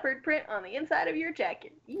have leopard print on the inside of your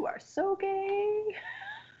jacket. You are so gay.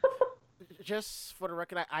 Just for the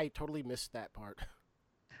record, I totally missed that part.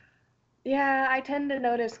 Yeah, I tend to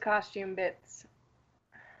notice costume bits.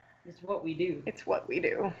 It's what we do. It's what we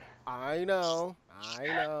do. I know.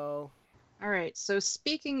 All right, so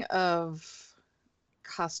speaking of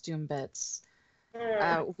costume bits,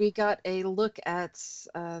 we got a look at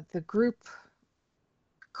the group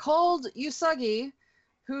called Usagi,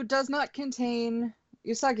 who does not contain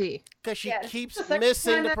Usagi. Because she keeps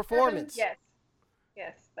missing the performance. Yes,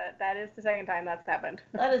 that is the second time that's happened.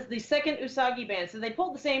 That is the second Usagi band, so they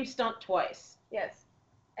pulled the same stunt twice. Yes,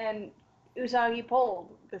 and Usagi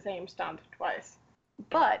pulled the same stunt twice.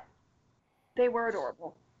 But they were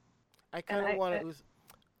adorable. I kind of want an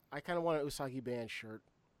Usagi band shirt.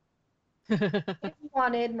 If you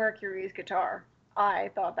wanted Mercury's guitar, I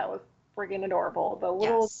thought that was friggin' adorable. The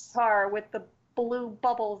little guitar with the blue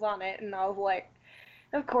bubbles on it, and I was like,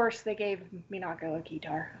 of course they gave Minako a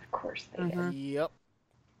guitar. Of course they did. Yep.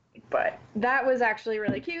 But that was actually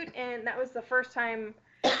really cute, and that was the first time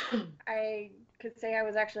I could say I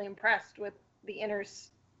was actually impressed with the inners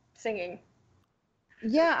singing.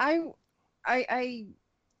 Yeah, I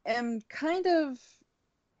am kind of,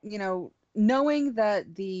 knowing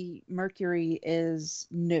that the Mercury is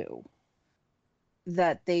new,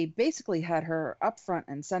 that they basically had her up front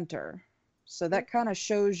and center. So that kind of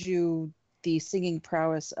shows you the singing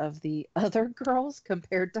prowess of the other girls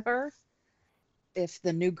compared to her. If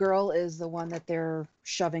the new girl is the one that they're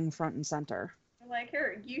shoving front and center. Like,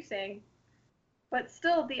 here, you sing. But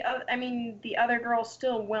still, the other girls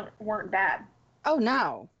still weren't bad. Oh,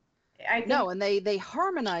 no. I think... No, and they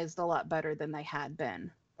harmonized a lot better than they had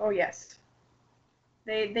been. Oh, yes.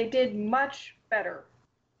 They did much better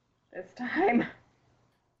this time.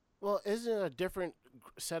 Well, isn't it a different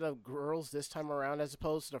set of girls this time around as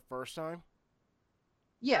opposed to the first time?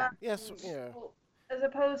 Yeah. Yes, yeah. Well, as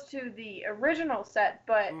opposed to the original set,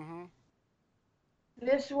 but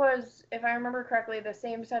this was, if I remember correctly, the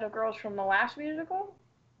same set of girls from the last musical.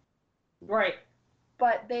 Right.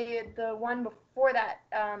 But the one before that,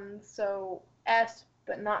 so S,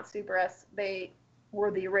 but not Super S, they were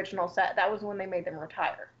the original set. That was when they made them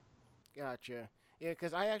retire. Gotcha. Yeah,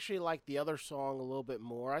 because I actually liked the other song a little bit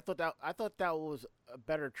more. I thought that was a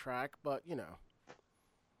better track, but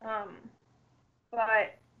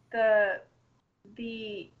But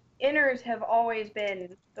the inners have always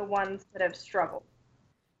been the ones that have struggled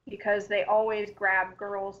because they always grab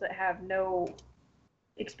girls that have no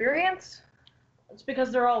experience. It's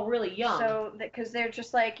because they're all really young. So, because they're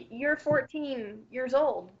just like, you're 14 years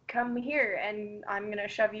old, come here, and I'm going to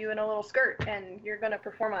shove you in a little skirt, and you're going to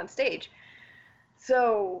perform on stage.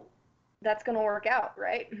 So, that's going to work out,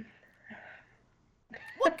 right?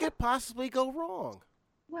 What could possibly go wrong?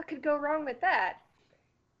 What could go wrong with that?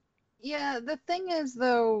 Yeah, the thing is,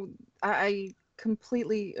 though, I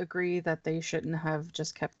completely agree that they shouldn't have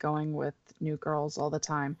just kept going with new girls all the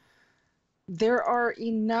time. There are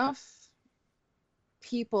enough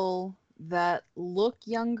people that look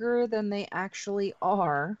younger than they actually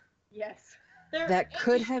are Yes. that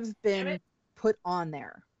could have Damn been it. put on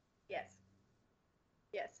there. Yes.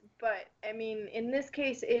 Yes. But I mean, in this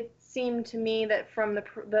case, it seemed to me that from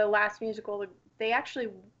the last musical, they actually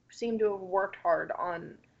seemed to have worked hard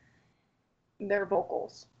on their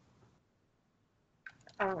vocals.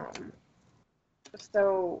 Um,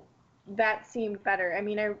 so that seemed better. I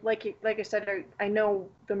mean, I like I said, I know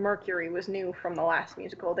the Mercury was new from the last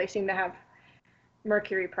musical. They seem to have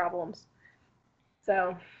Mercury problems.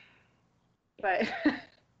 So, but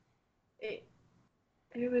it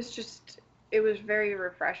it was very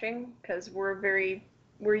refreshing because we're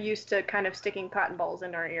used to kind of sticking cotton balls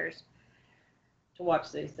in our ears. To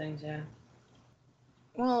watch these things, yeah.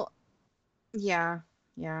 Well, yeah,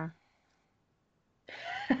 yeah.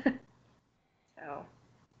 So,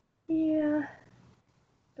 yeah.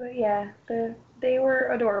 But yeah, they were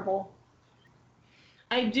adorable.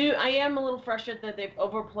 I am a little frustrated that they've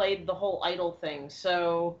overplayed the whole idol thing.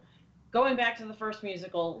 So, going back to the first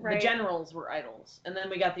musical, Right. the generals were idols, and then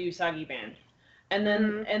we got the Usagi band, and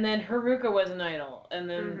Mhm. then Haruka was an idol, and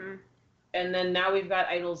Mhm. then now we've got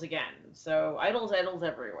idols again. So idols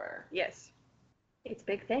everywhere. Yes. It's a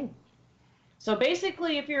big thing. So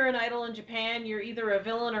basically, if you're an idol in Japan, you're either a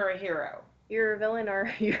villain or a hero. You're a villain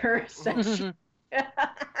or you're a sexual. Yep.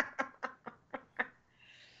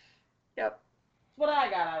 That's what I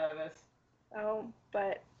got out of this. Oh,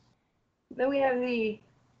 but then we have the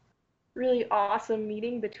really awesome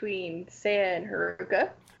meeting between Seiya and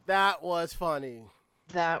Haruka. That was funny.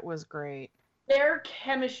 That was great. Their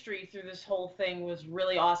chemistry through this whole thing was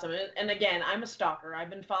really awesome. And again, I'm a stalker. I've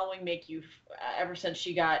been following Make-You ever since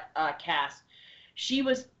she got cast. She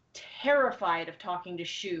was terrified of talking to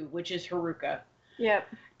Shu, which is Haruka. Yep.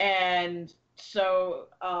 And so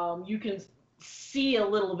you can see a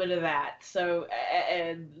little bit of that. So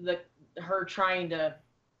her trying to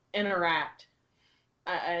interact.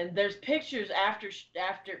 And there's pictures after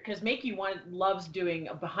because Make-You loves doing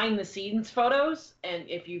behind the scenes photos, and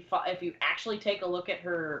if you actually take a look at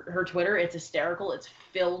her Twitter, it's hysterical. It's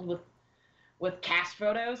filled with cast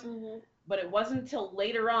photos. Mm-hmm. But it wasn't until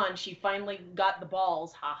later on she finally got the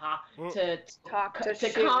balls, to Talk to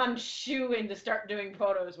Shu. con Shu and to start doing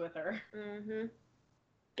photos with her. Mm-hmm.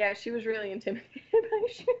 Yeah, she was really intimidated by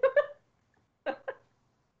Shu.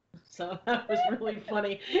 So that was really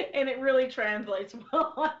funny, and it really translates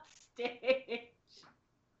well on stage.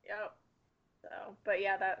 Yep. So, but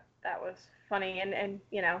yeah, that was funny, and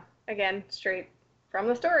you know, again, straight from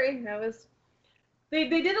the story. That was. They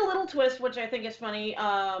did a little twist, which I think is funny,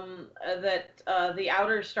 that the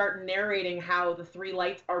Outers start narrating how the three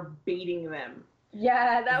lights are baiting them.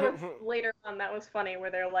 Yeah, that was later on. That was funny, where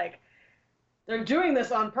they're like, they're doing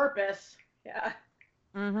this on purpose. Yeah.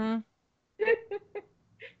 Mm-hmm.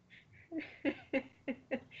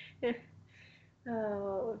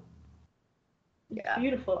 Oh. It's Yeah.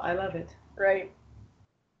 beautiful. I love it. Right.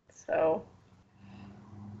 So.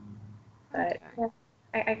 But Okay.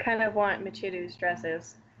 I kind of want Michiru's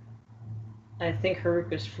dresses. I think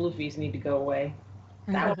Haruka's floofies need to go away.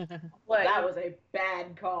 What? That was a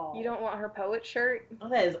bad call. You don't want her poet shirt? Oh,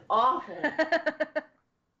 that is awful.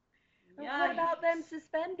 What about them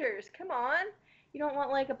suspenders? Come on. You don't want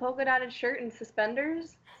like a polka dotted shirt and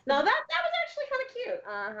suspenders? No, that was actually kind of cute.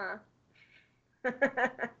 Uh-huh.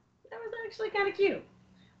 That was actually kind of cute.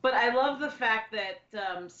 But I love the fact that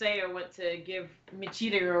Seiya went to give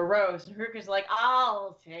Michiru a rose, and Haruka's like,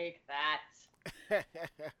 I'll take that.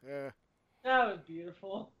 That was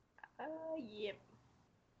beautiful. Yep.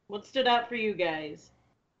 What stood out for you guys?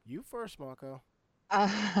 You first, Mako. Or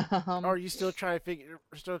are you still trying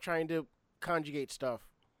to conjugate stuff?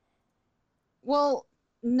 Well,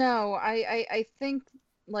 no, I think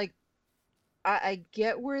like I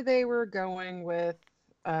get where they were going with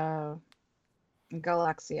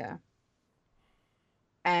Galaxia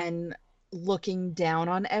and looking down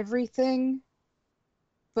on everything,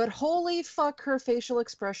 but holy fuck, her facial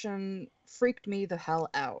expression freaked me the hell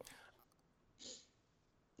out.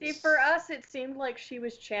 See, for us, it seemed like she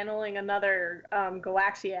was channeling another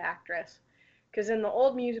Galaxia actress. Because in the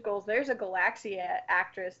old musicals, there's a Galaxia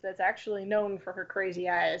actress that's actually known for her crazy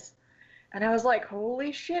eyes. And I was like,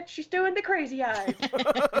 holy shit, she's doing the crazy eyes.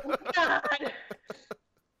 Oh, God.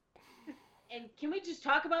 And can we just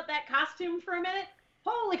talk about that costume for a minute?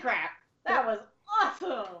 Holy crap. That was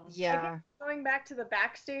awesome. Yeah. Going back to the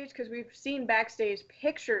backstage, because we've seen backstage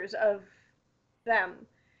pictures of them.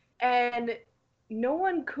 And no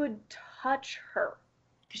one could touch her.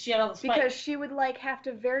 Because she had all the spikes. Because she would, like, have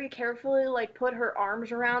to very carefully, like, put her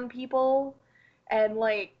arms around people, and,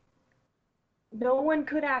 like, no one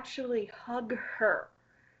could actually hug her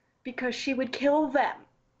because she would kill them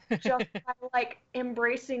just by, like,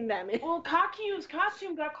 embracing them. Well, Kakyu's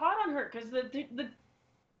costume got caught on her because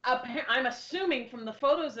I'm assuming from the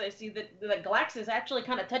photos that I see that Galax is actually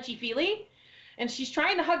kind of touchy-feely, and she's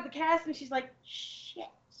trying to hug the cast, and she's like, shit.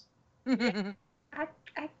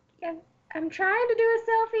 I'm trying to do a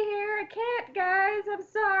selfie here. I can't, guys. I'm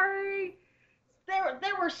sorry.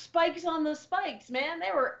 There were spikes on the spikes, man.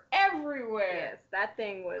 They were everywhere. Yes, that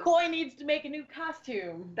thing was... Koi needs to make a new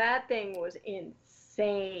costume. That thing was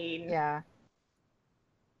insane. Yeah.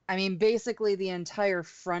 I mean, basically the entire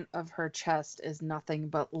front of her chest is nothing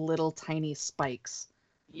but little tiny spikes.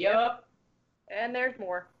 Yup. And there's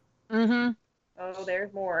more. Mm-hmm. Oh,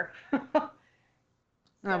 there's more.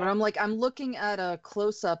 No, but I'm looking at a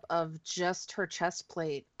close-up of just her chest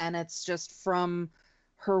plate, and it's just from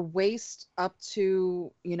her waist up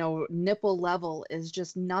to, nipple level is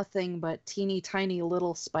just nothing but teeny tiny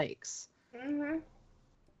little spikes. Mm-hmm.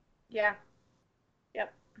 Yeah.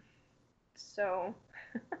 Yep. So,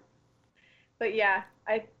 but yeah,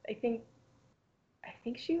 I think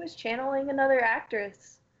she was channeling another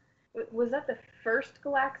actress. Was that the first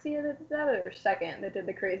Galaxia that did that, or second that did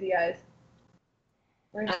the crazy eyes?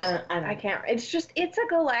 I can't. It's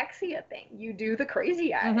a Galaxia thing. You do the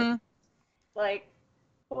crazy eyes. Mm-hmm. Like,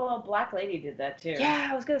 well, Black Lady did that too. Yeah,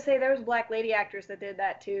 I was gonna say there was a Black Lady actress that did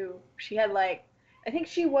that too. She had I think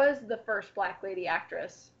she was the first Black Lady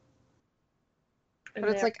actress. But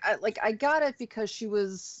it's I got it because she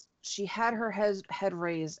had her head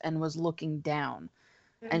raised and was looking down.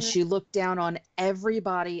 Mm-hmm. And she looked down on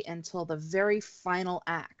everybody until the very final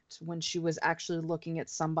act when she was actually looking at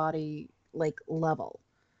somebody level.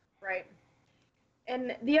 Right.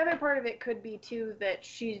 And the other part of it could be too that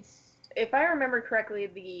she's, if I remember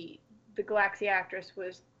correctly, the Galaxia actress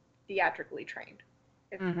was theatrically trained.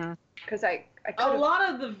 Because I a lot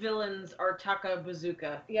of the villains are Taka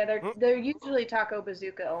Bazooka. Yeah, they're usually Taco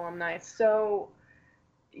Bazooka alumni. So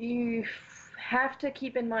you have to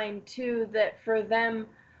keep in mind too that for them,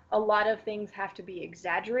 a lot of things have to be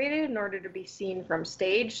exaggerated in order to be seen from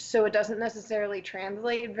stage. So it doesn't necessarily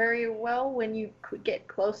translate very well when you get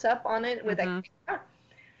close up on it with a camera.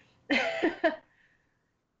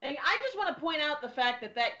 And I just want to point out the fact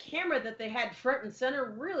that camera that they had front and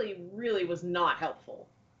center really, really was not helpful.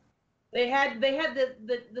 They had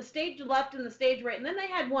the stage left and the stage right, and then they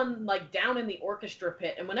had one down in the orchestra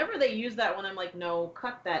pit. And whenever they used that one, I'm like, no,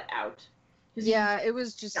 cut that out. Yeah, it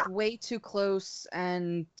was just way too close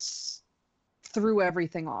and threw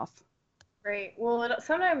everything off. Right. Well,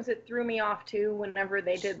 sometimes it threw me off too whenever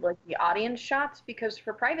they did the audience shots, because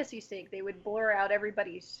for privacy's sake they would blur out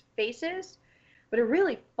everybody's faces, but it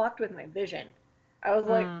really fucked with my vision. I was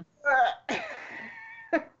like,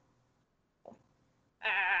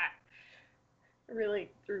 it really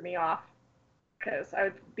threw me off because I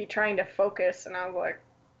would be trying to focus and I was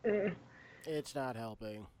like, It's not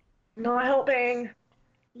helping. Not helping.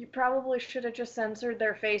 You probably should have just censored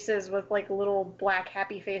their faces with little black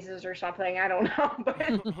happy faces or something. I don't know, but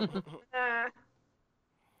yeah.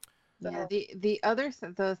 The other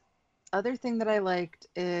thing that I liked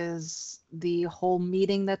is the whole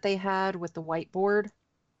meeting that they had with the whiteboard.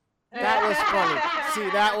 That was funny. See,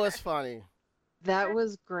 that was funny. That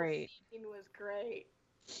was great. It was great.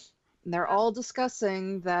 And they're all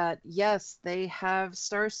discussing that, yes, they have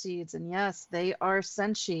starseeds, and yes, they are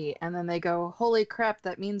senshi. And then they go, holy crap,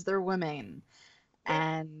 that means they're women.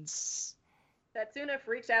 And Satsuna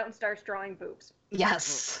freaks out and starts drawing boobs.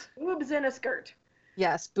 Yes. Boobs in a skirt.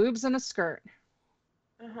 Yes, boobs in a skirt.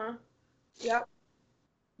 Uh-huh. Yep.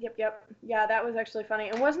 Yeah, that was actually funny.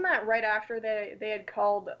 And wasn't that right after they had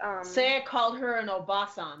called... Seiya called her an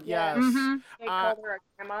Obasan. Yes. Mm-hmm. They called her a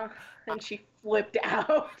grandma, and she flipped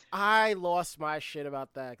out. I lost my shit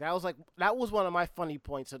about that. That was one of my funny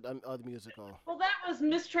points of the musical. Well, that was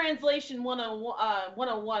mistranslation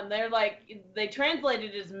 101. They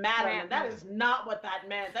translated it as madam, and that is not what that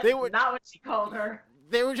meant. That's not what she called her.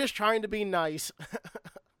 They were just trying to be nice.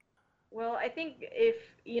 Well, I think if,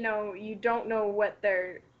 you don't know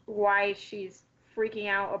why she's freaking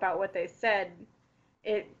out about what they said,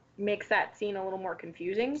 it makes that scene a little more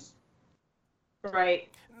confusing. Right.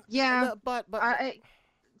 Yeah, but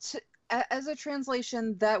as a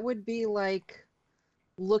translation, that would be like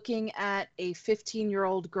looking at a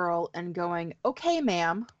 15-year-old girl and going, okay,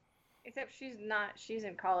 ma'am. Except she's not. She's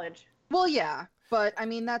in college. Well, yeah, but I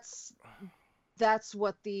mean, that's that's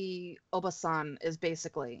what the obasan is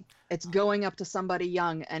basically. It's going up to somebody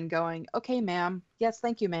young and going, "Okay, ma'am. Yes,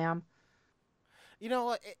 thank you, ma'am." You know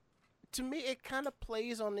what? To me, it kind of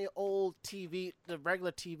plays on the old TV, the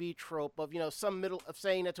regular TV trope of,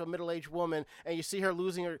 saying that to a middle-aged woman, and you see her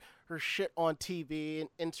losing her shit on TV and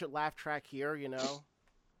insert laugh track here,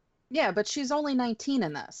 Yeah, but she's only 19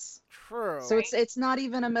 in this. True. So it's not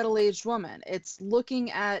even a middle-aged woman. It's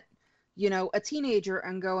looking at, a teenager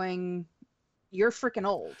and going, "You're freaking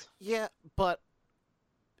old." Yeah, but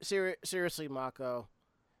seriously, Mako,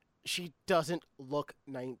 she doesn't look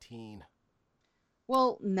 19.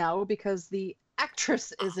 Well, no, because the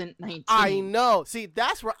actress isn't 19. I know. See,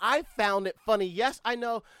 that's where I found it funny. Yes, I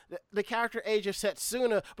know the character age is set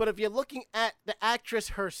sooner, but if you're looking at the actress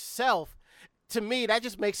herself, to me, that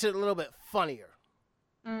just makes it a little bit funnier.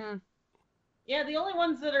 Mm. Yeah, the only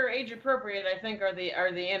ones that are age appropriate, I think, are the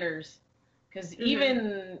inners, because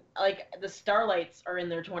even like the Starlights are in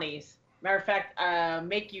their 20s. Matter of fact,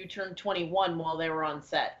 Make-You turned 21 while they were on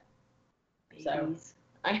set. Babies. So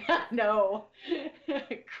I know.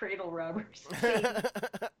 Cradle robbers.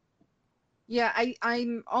 Yeah,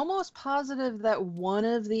 I'm almost positive that one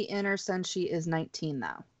of the inner senshi is 19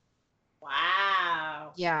 now.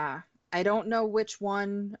 Wow. Yeah, I don't know which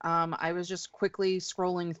one. I was just quickly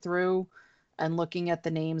scrolling through and looking at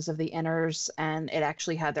the names of the inners, and it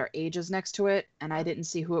actually had their ages next to it, and I didn't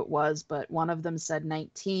see who it was, but one of them said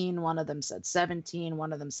 19, one of them said 17,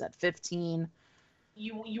 one of them said 15.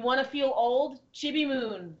 You want to feel old? Chibi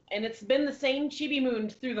Moon. And it's been the same Chibi Moon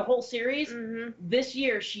through the whole series. Mm-hmm. This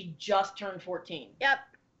year, she just turned 14. Yep.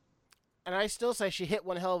 And I still say she hit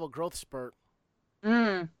one hell of a growth spurt.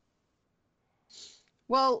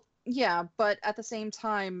 Well, yeah, but at the same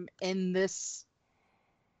time, in this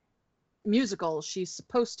musical, she's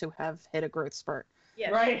supposed to have hit a growth spurt.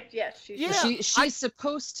 Yes. Right. Yes. She's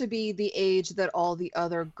supposed to be the age that all the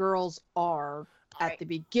other girls are at the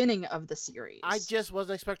beginning of the series. I just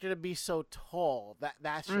wasn't expecting her to be so tall.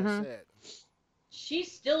 That's just it.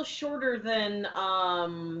 She's still shorter than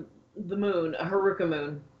the moon, Haruka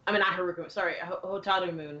Moon. I mean, not Haruka Moon. Sorry,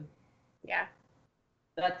 Hotaru Moon. Yeah.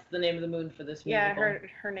 That's the name of the moon for this musical. Yeah,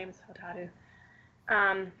 her name's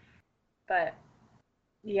Hotaru. But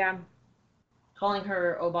yeah, calling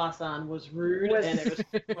her Obasan was rude, and it was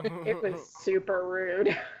it was super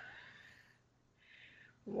rude.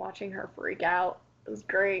 Watching her freak out was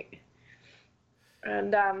great.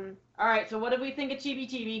 And all right, so what did we think of Chibi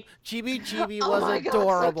Chibi? Chibi Chibi was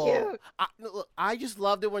adorable. So cute. I just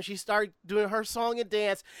loved it when she started doing her song and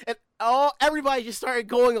dance, and everybody just started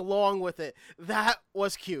going along with it. That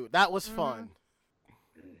was cute. That was fun.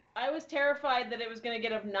 I was terrified that it was going to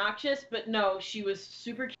get obnoxious, but no, she was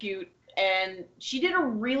super cute, and she did a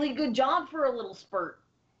really good job for a little spurt.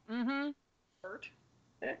 Spurt?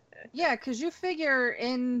 Yeah, because you figure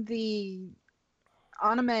in the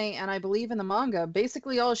anime and I believe in the manga,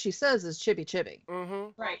 basically all she says is chibi chibi.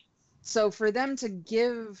 Right. So for them to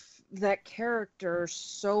give that character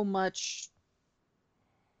so much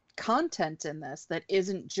content in this that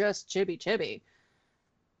isn't just chibi chibi,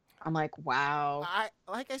 I'm like, wow.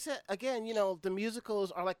 Like I said, again, the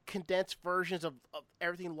musicals are like condensed versions of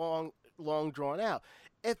everything long drawn out.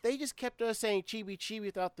 If they just kept us saying chibi chibi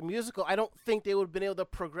without the musical, I don't think they would have been able to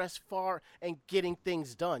progress far in getting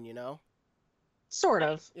things done, Sort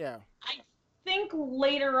of. Yeah. I think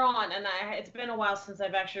later on, and it's been a while since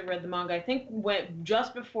I've actually read the manga, I think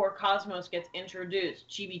just before Cosmos gets introduced,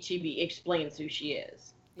 Chibi Chibi explains who she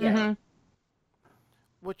is. Yeah.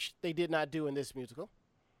 Which they did not do in this musical.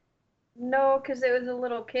 No, because it was a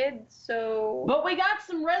little kid, so... But we got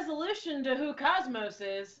some resolution to who Cosmos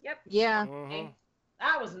is. Yep. Yeah.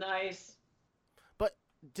 That was nice. But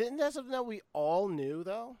didn't that something that we all knew,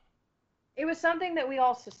 though? It was something that we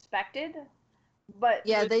all suspected, but...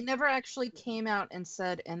 Yeah, they never actually came out and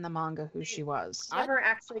said in the manga who she was. Never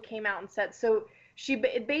actually came out and said. So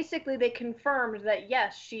basically they confirmed that,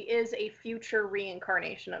 yes, she is a future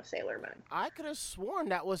reincarnation of Sailor Moon. I could have sworn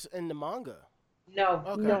that was in the manga. No.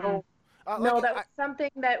 Okay. No. No, that was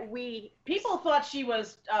something that people thought she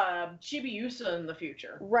was Chibiusa in the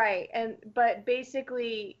future. Right, but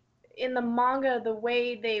basically in the manga the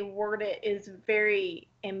way they word it is very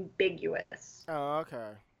ambiguous. Oh,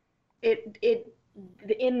 okay. It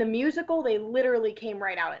in the musical they literally came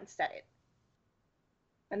right out and said it.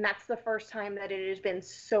 And that's the first time that it has been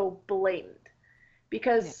so blatant.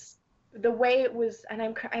 Because the way it was,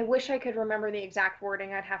 and I wish I could remember the exact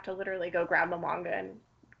wording. I'd have to literally go grab the manga and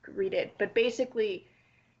read it, but basically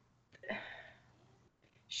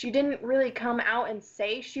she didn't really come out and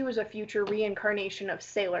say she was a future reincarnation of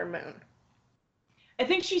Sailor Moon. I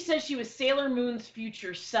think she said she was Sailor Moon's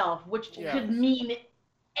future self, which Yeah. could mean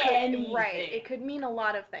anything. Right. It could mean a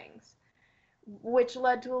lot of things, which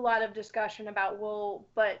led to a lot of discussion about, well,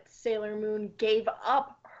 but Sailor Moon gave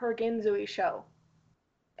up her Genzui show.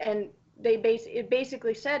 And it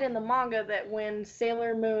basically said in the manga that when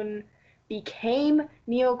Sailor Moon became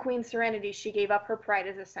Neo Queen Serenity, she gave up her pride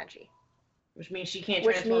as a Senshi. Which means she can't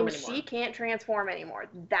Which transform means anymore. she can't transform anymore.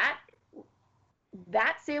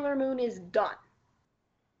 That Sailor Moon is done.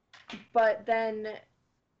 But then,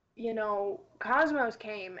 you know, Cosmos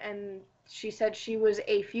came and she said she was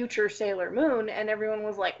a future Sailor Moon, and everyone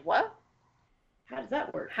was like, what? How does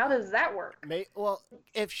that work? How does that work? Well,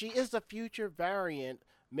 if she is the future variant,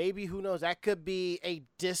 maybe, who knows, that could be a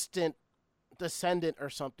distant descendant or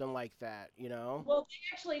something like that, you know? Well,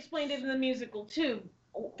 they actually explained it in the musical, too.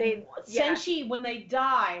 Yeah. Senshi, when they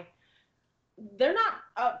die, they're not,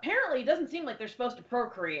 apparently it doesn't seem like they're supposed to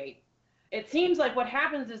procreate. It seems like what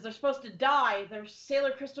happens is they're supposed to die, their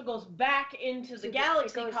Sailor Crystal goes back into the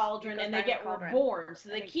Galaxy Cauldron, and they get reborn. So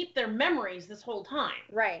they keep their memories this whole time.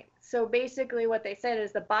 Right. So basically what they said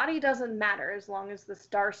is the body doesn't matter as long as the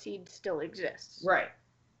starseed still exists. Right.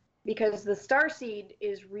 Because the starseed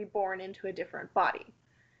is reborn into a different body.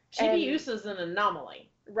 Chibiusa's an anomaly.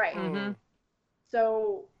 Right. Mm-hmm.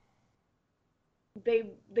 So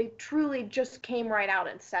they truly just came right out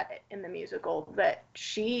and said it in the musical that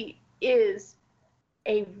she is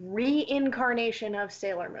a reincarnation of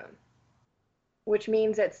Sailor Moon, which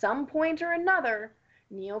means at some point or another,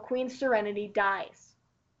 Neo Queen Serenity dies.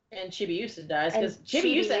 And Chibiusa dies because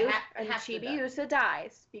Chibiusa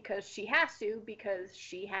dies because she has to, because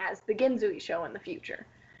she has the Genzui show in the future.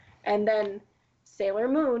 And then Sailor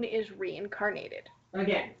Moon is reincarnated.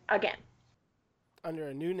 Again. Under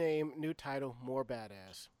a new name, new title, more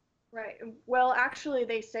badass. Right. Well, actually,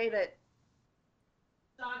 they say that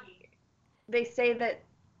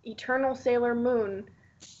Eternal Sailor Moon,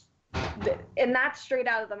 and that's straight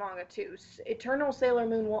out of the manga too. Eternal Sailor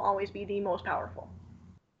Moon will always be the most powerful.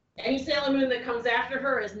 Any Sailor Moon that comes after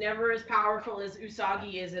her is never as powerful as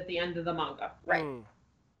Usagi is at the end of the manga. Right.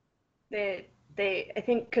 I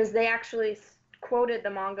think, because they actually quoted the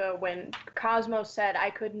manga when Cosmos said, I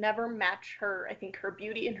could never match her, I think, her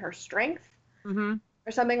beauty and her strength. Mm-hmm.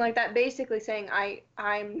 Or something like that, basically saying,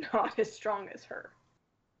 I'm not as strong as her.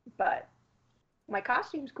 But my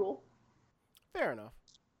costume's cool. Fair enough.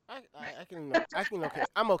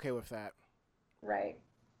 I'm okay with that. Right.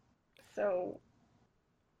 So.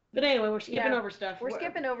 But anyway, we're skipping over stuff. We're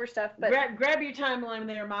skipping over stuff, but grab your timeline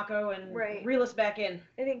there, Mako, and reel us back in.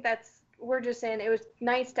 I think we're just saying it was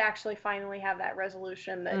nice to actually finally have that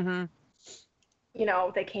resolution that, you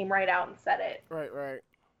know, they came right out and said it. Right.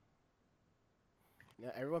 Now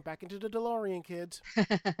everyone back into the DeLorean, kids.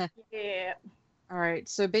 Yeah. All right.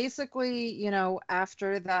 So basically, you know,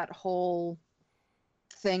 after that whole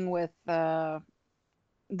thing with the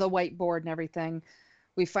whiteboard and everything,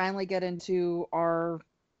 we finally get into our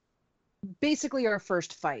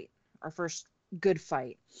first fight, our first good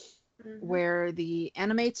fight, where the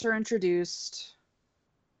animates are introduced.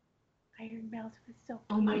 Iron Mouse was so cute.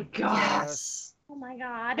 Oh my god. Yes. Oh my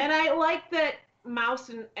god. And I like that Mouse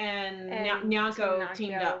and Nyanko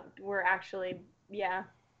teamed up. Were actually, yeah.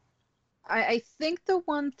 I think the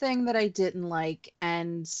one thing that I didn't like,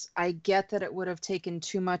 and I get that it would have taken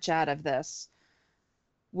too much out of this,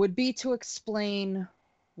 would be to explain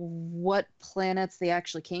what planets they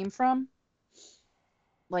actually came from.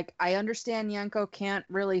 Like, I understand Nyanko can't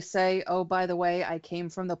really say, oh, by the way, I came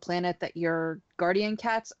from the planet that your guardian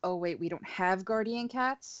cats. Oh, wait, we don't have guardian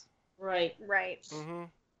cats? Right. Mm-hmm.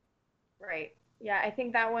 Right. Yeah, I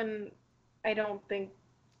think that one, I don't think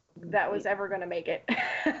that was ever going to make it.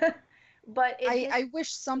 But I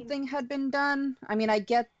wish something had been done. I mean, I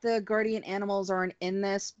get the guardian animals aren't in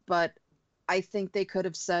this, but I think they could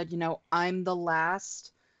have said, you know, I'm the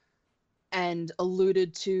last, and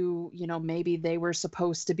alluded to, you know, maybe they were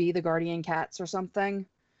supposed to be the guardian cats or something.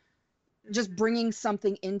 Just bringing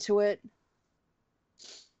something into it,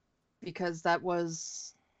 because that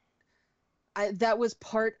was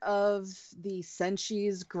part of the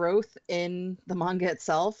Senshi's growth in the manga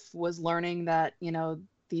itself, was learning that, you know,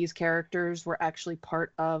 these characters were actually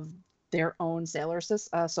part of their own solar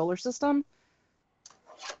system.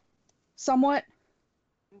 Somewhat.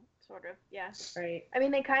 Sort of, yeah. Right. I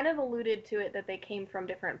mean, they kind of alluded to it that they came from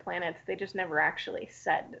different planets. They just never actually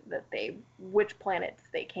said that which planets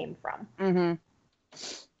they came from. Mm-hmm.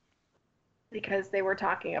 Because they were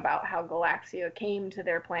talking about how Galaxia came to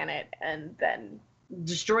their planet and then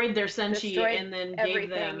destroyed their Senshi and then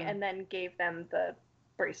gave them the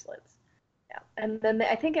bracelets. Yeah. And then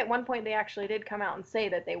I think at one point they actually did come out and say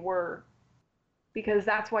that they were because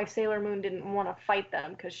that's why Sailor Moon didn't want to fight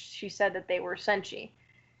them, because she said that they were senshi.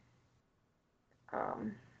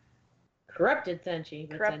 Corrupted senshi,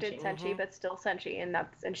 but Corrupted senshi. senshi, but still senshi,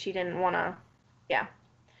 and she didn't want to. Yeah.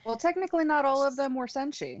 Well, technically, not all of them were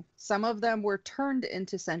senshi. Some of them were turned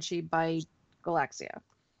into senshi by Galaxia.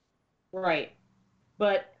 Right.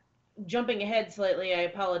 But jumping ahead slightly, I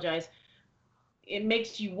apologize. It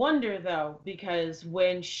makes you wonder, though, because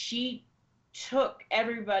when she took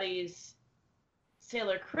everybody's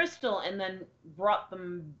Sailor Crystal and then brought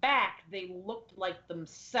them back, they looked like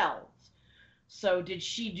themselves. So did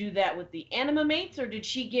she do that with the Animamates, or did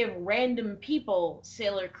she give random people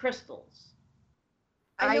Sailor Crystals?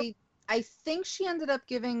 I think she ended up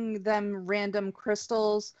giving them random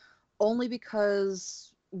crystals only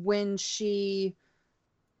because when she,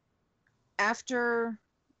 after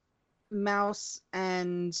Mouse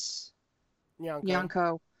and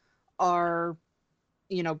Yonko are,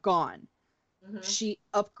 gone, she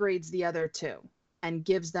upgrades the other two and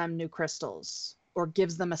gives them new crystals, or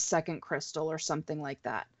gives them a second crystal or something like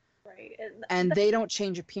that. Right. And they don't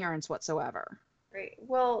change appearance whatsoever. Right.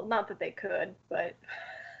 Well, not that they could, but...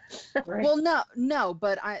 Right. Well, no,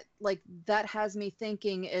 but that has me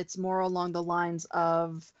thinking it's more along the lines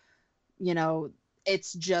of,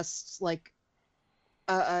 it's just like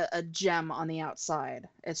a gem on the outside.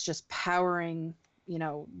 It's just powering,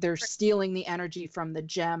 they're stealing the energy from the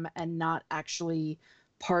gem and not actually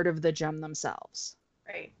part of the gem themselves.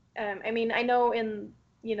 Right. I mean, I know in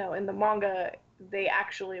the manga, they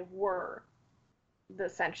actually were the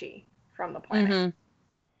senshi from the planet. Mm-hmm.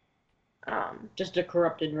 Just a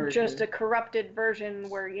corrupted version. Just a corrupted version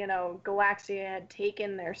where, Galaxia had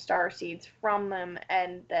taken their star seeds from them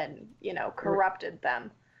and then, corrupted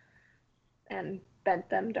them and bent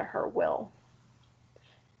them to her will.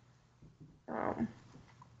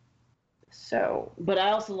 But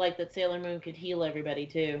I also like that Sailor Moon could heal everybody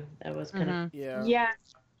too. That was kind of yeah.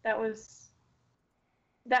 That was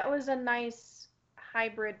a nice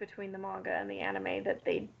hybrid between the manga and the anime that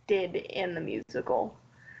they did in the musical.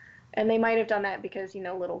 And they might have done that because,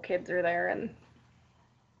 little kids are there and...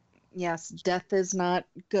 Yes, death is not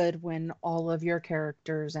good when all of your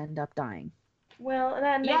characters end up dying. Well,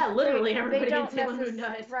 then literally everybody in Sailor Moon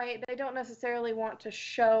dies. Right, they don't necessarily want to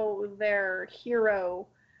show their hero...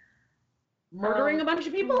 murdering a bunch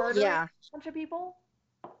of people? Yeah. A bunch of people.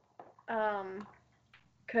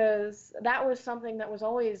 Because that was something that was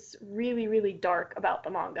always really, really dark about the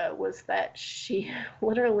manga, was that she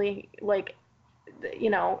literally,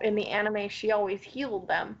 in the anime, she always healed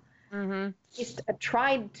them. Mm-hmm. She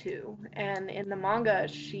tried to, and in the manga,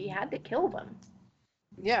 she had to kill them.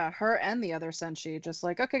 Yeah, her and the other senshi, just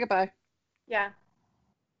like, okay, goodbye. Yeah.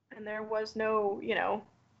 And there was no,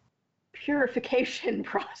 purification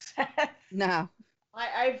process. No.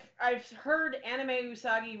 I've heard anime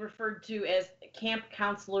Usagi referred to as Camp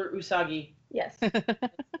Counselor Usagi. Yes.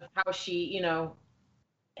 How she,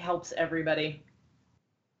 helps everybody.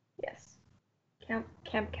 Yes.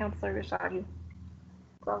 Camp Counselor Usagi.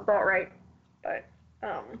 Sounds about right. But,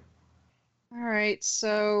 All right,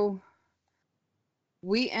 so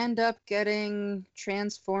we end up getting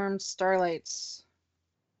transformed Starlights.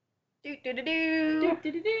 Interbondage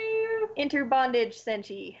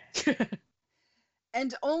senshi.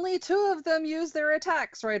 And only 2 of them use their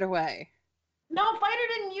attacks right away. No, Fighter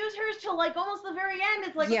didn't use hers till almost the very end.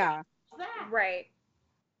 It's like, yeah. What's that? Right.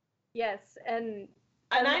 Yes, and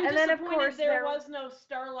I'm disappointed then of course there was no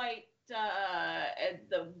Starlight.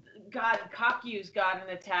 The god Kakyu's got an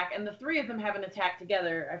attack, and the 3 of them have an attack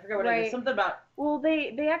together. I forget what it is. Something about. Well,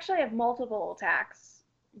 they actually have multiple attacks,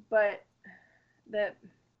 but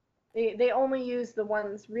they only use the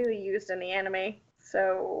ones really used in the anime.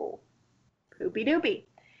 So, poopy doopy,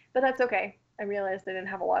 but that's okay. I realized I didn't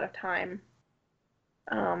have a lot of time.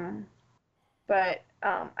 But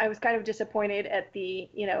I was kind of disappointed at the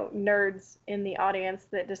nerds in the audience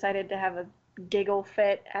that decided to have a giggle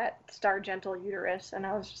fit at Star Gentle Uterus, and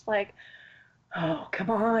I was just like, oh, come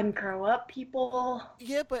on, grow up, people.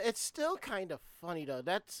 Yeah, but it's still kind of funny though.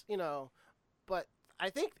 That's but I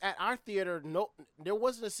think at our theater, there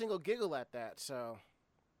wasn't a single giggle at that. So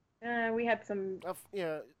we had some.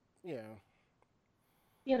 Yeah.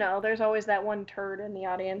 There's always that one turd in the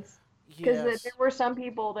audience. Because there were some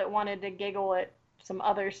people that wanted to giggle at some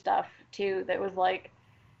other stuff too. That was like,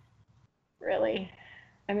 really.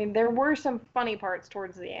 I mean, there were some funny parts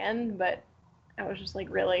towards the end, but I was just like,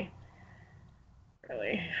 really,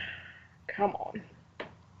 come on.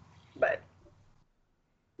 But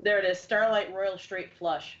there it is, Starlight Royal Straight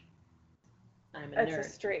Flush. I'm a nerd. It's a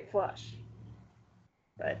straight flush.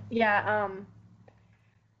 But yeah,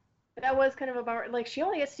 That was kind of a bummer. Like, she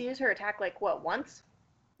only gets to use her attack, like, what, once?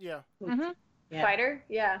 Yeah. Mm-hmm. Yeah. Fighter?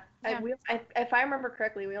 Yeah. Yeah. If I remember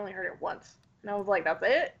correctly, we only heard it once. And I was like, that's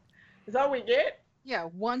it? Is that all we get? Yeah,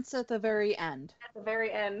 once at the very end. At the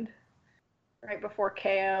very end. Right before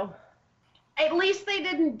KO. At least they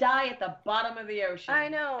didn't die at the bottom of the ocean. I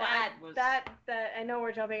know. That I know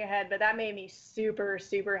we're jumping ahead, but that made me super,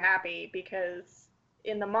 super happy because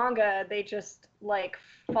in the manga, they just, like,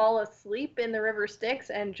 fall asleep in the river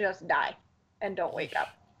Styx and just die and don't wake up.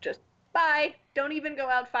 Just, bye. Don't even go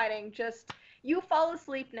out fighting. Just, you fall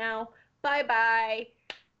asleep now. Bye-bye.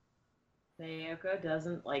 Sayoko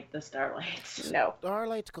doesn't like the starlights. No.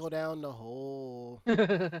 Starlights go down the hole.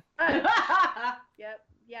 Yep.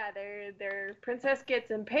 Yeah, their princess gets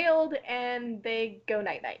impaled and they go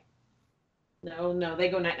night-night. No, they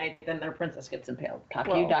go night-night, then their princess gets impaled. Kaku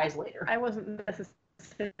Well, dies later. I wasn't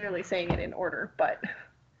necessarily saying it in order, but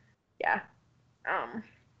yeah.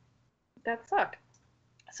 That sucked.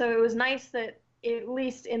 So it was nice that at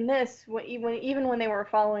least in this, even when they were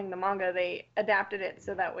following the manga, they adapted it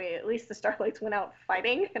so that way at least the Starlights went out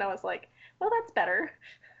fighting, and I was like, well, that's better.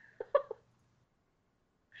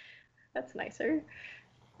 That's nicer.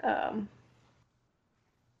 But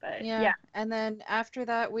yeah. And then after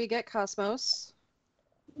that, we get Cosmos.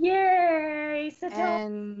 Yay!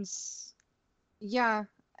 And yeah,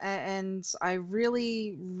 and I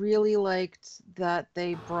really, really liked that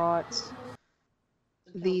they brought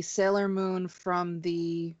the Sailor Moon from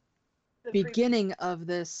the beginning of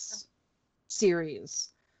this series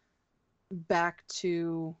back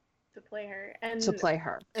to play her. And play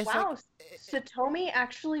her. It's wow, like, Satomi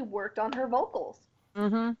actually worked on her vocals.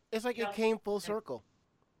 Mm-hmm. it's like it came full circle.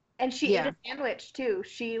 And she ate a sandwich too.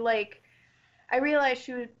 She, like, I realized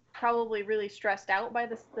she was probably really stressed out by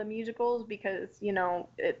the musicals because, you know,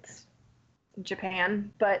 it's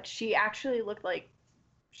Japan, but she actually looked like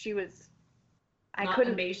she was I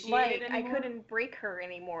couldn't break her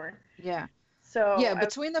anymore. Yeah. So yeah,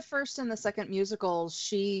 between the first and the second musical,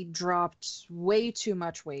 she dropped way too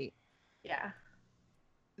much weight. Yeah.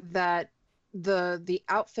 That the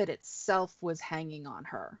outfit itself was hanging on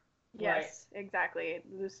her. Yes, right. Exactly. It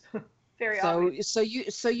was very obvious.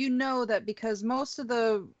 So you know that because most of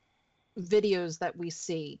the videos that we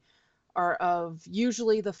see are of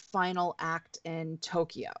usually the final act in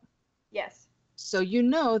Tokyo. Yes. So you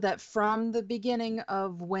know that from the beginning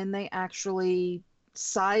of when they actually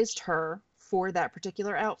sized her for that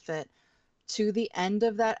particular outfit to the end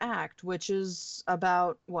of that act, which is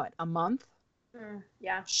about, what, a month?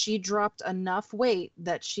 Yeah. She dropped enough weight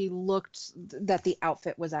that that the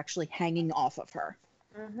outfit was actually hanging off of her.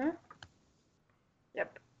 Mm-hmm.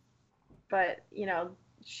 Yep. But, you know,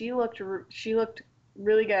 she looked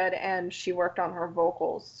really good, and she worked on her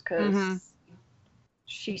vocals because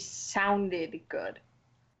she sounded good.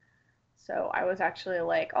 So I was actually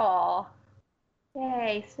like, "Aw,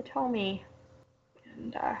 yay, Satomi!"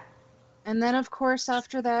 And then, of course,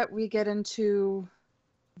 after that, we get into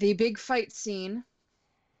the big fight scene.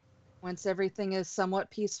 Once everything is somewhat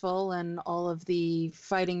peaceful and all of the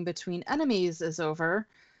fighting between enemies is over,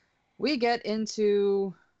 we get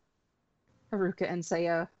into Haruka and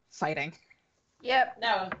Seiya fighting. Yep,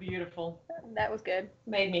 that was beautiful. That was good.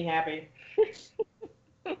 Made me happy.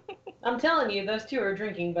 I'm telling you, those two are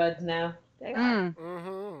drinking buds now. They are.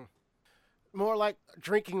 Mm-hmm. More like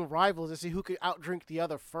drinking rivals to see who could outdrink the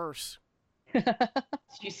other first.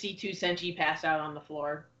 You see two Senshi pass out on the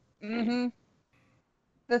floor. Mm-hmm.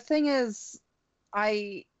 The thing is,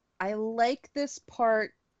 I like this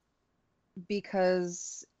part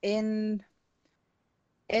because in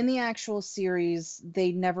the actual series,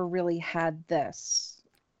 they never really had this.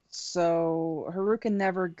 So Haruka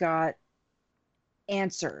never got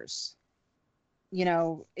answers. You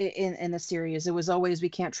know, in the series, it was always, we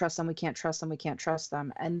can't trust them, we can't trust them, we can't trust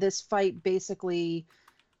them. And this fight basically,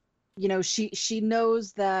 you know, she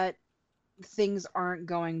knows that things aren't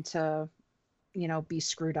going to, you know, be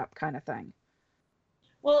screwed up kind of thing.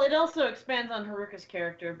 Well, it also expands on Haruka's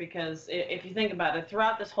character because if you think about it,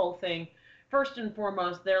 throughout this whole thing, first and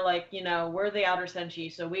foremost, they're like, you know, we're the outer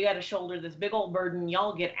Senshi, so we got to shoulder this big old burden.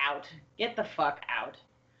 Y'all get out. Get the fuck out.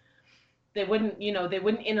 They wouldn't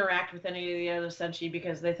interact with any of the other Senshi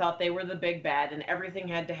because they thought they were the big bad and everything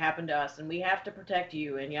had to happen to us and we have to protect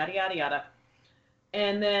you and yada, yada, yada.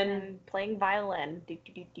 And then... playing violin.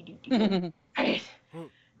 Right.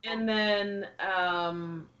 And then,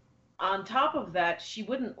 on top of that, she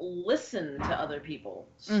wouldn't listen to other people.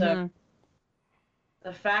 So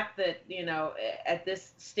the fact that, you know, at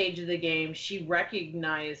this stage of the game, she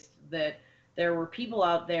recognized that there were people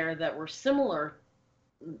out there that were similar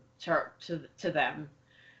to them,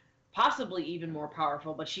 possibly even more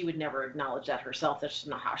powerful, but she would never acknowledge that herself. That's just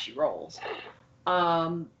not how she rolls.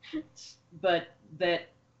 But that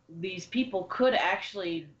these people could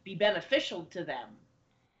actually be beneficial to them.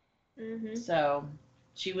 Mm-hmm. So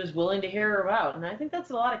she was willing to hear her out, and I think that's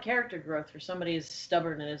a lot of character growth for somebody as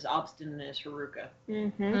stubborn and as obstinate as Haruka.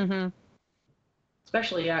 Mm-hmm. Mm-hmm.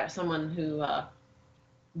 Especially someone who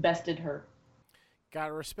bested her.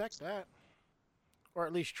 Gotta respect that. Or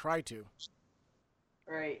at least try to.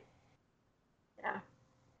 Right. Yeah.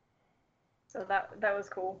 So that was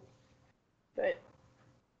cool. But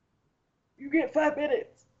you get 5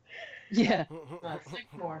 minutes. Yeah. 6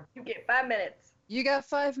 more. You get 5 minutes. You got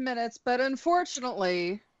 5 minutes, but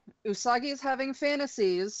unfortunately, Usagi is having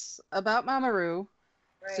fantasies about Mamoru,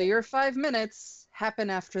 Right. so your 5 minutes happen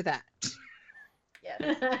after that.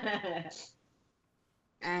 Yes.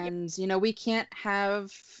 And, you know, we can't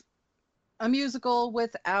have a musical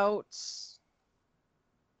without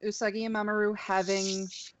Usagi and Mamoru having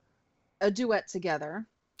a duet together.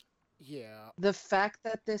 Yeah. The fact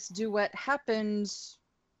that this duet happened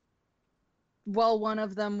while one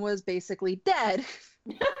of them was basically dead.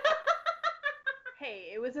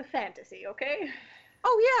 Hey, it was a fantasy, okay?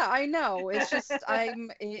 Oh yeah, I know. It's just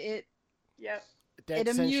Yep. Dead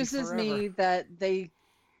it senshi amuses forever. me that they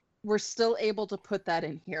were still able to put that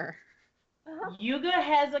in here. Uh-huh. Yuga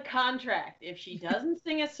has a contract. If she doesn't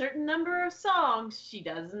sing a certain number of songs, she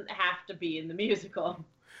doesn't have to be in the musical.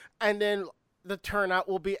 And then the turnout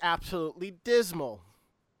will be absolutely dismal.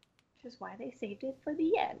 Which is why they saved it for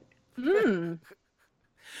the end. Hmm.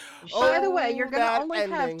 Oh, By the way, you're going to that only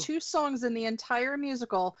have ending. 2 songs in the entire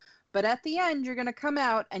musical, but at the end, you're going to come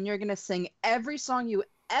out and you're going to sing every song you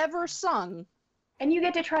ever sung. And you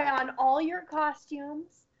get to try on all your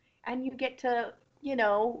costumes, and you get to, you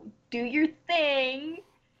know, do your thing.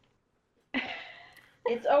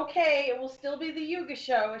 It's okay. It will still be the Yuga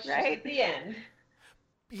show. It's just Right. at the end.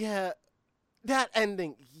 Yeah. That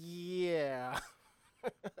ending. Yeah.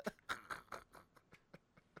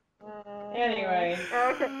 Anyway.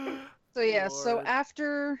 Okay. So yeah, so Lord.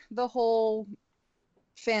 after the whole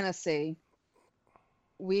fantasy,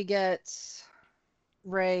 we get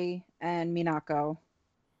Rei and Minako,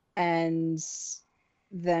 and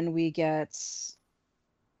then we get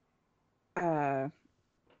Yaten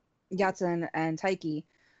and Taiki.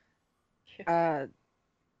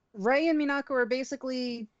 Rei and Minako are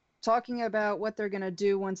basically talking about what they're gonna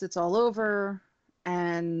do once it's all over,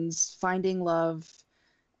 and finding love.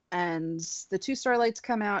 And the 2 Starlights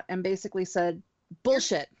come out and basically said,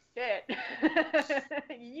 bullshit. Shit.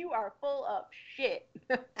 You are full of shit.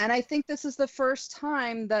 And I think this is the first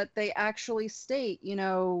time that they actually state, you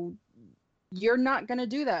know, you're not going to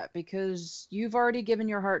do that because you've already given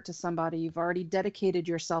your heart to somebody. You've already dedicated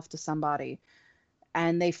yourself to somebody.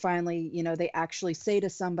 And they finally, you know, they actually say to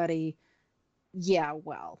somebody, yeah,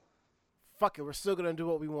 well. Fuck it. We're still going to do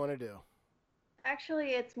what we want to do. Actually,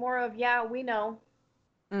 it's more of, yeah, we know.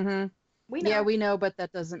 Mm-hmm. We know. Yeah, we know, but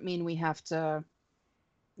that doesn't mean we have to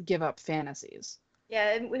give up fantasies.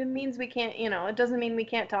 Yeah, it means we can't, you know, it doesn't mean we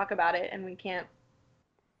can't talk about it and we can't,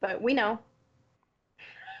 but we know.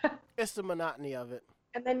 It's the monotony of it.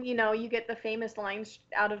 And then, you know, you get the famous lines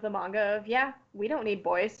out of the manga of, yeah, we don't need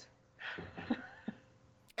boys.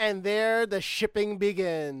 And there the shipping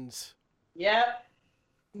begins. Yep.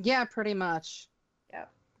 Yeah, pretty much. Yep.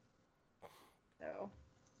 So.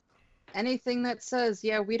 Anything that says,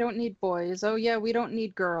 yeah, we don't need boys. Oh, yeah, we don't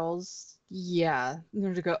need girls. Yeah. And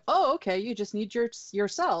they're to go, oh, okay, you just need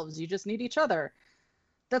yourselves. You just need each other.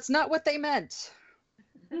 That's not what they meant.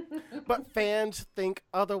 But fans think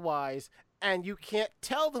otherwise, and you can't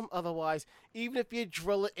tell them otherwise, even if you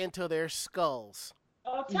drill it into their skulls.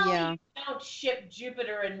 Oh, tell Yeah. me you don't ship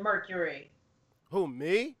Jupiter and Mercury. Who,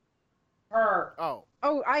 me? Her. Oh.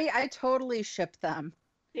 Oh, I totally ship them.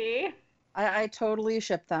 See? I totally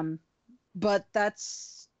ship them. But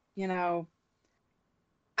that's, you know,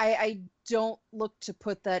 I don't look to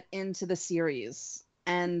put that into the series.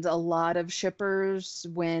 And a lot of shippers,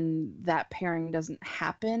 when that pairing doesn't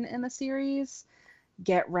happen in the series,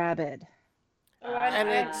 get rabid. And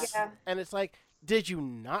yeah. it's like, did you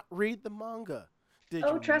not read the manga? Did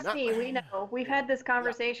Oh, you trust not... me, we know. We've had this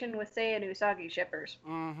conversation with Seiya and Usagi shippers.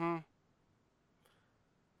 Mm-hmm.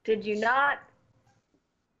 Did you not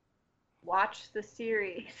watch the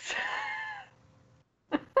series?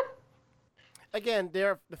 Again,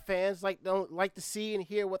 the fans don't like to see and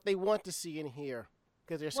hear what they want to see and hear.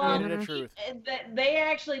 because they're scared Well, of the truth. they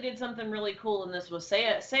actually did something really cool in this. Was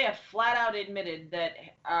Seiya flat out admitted that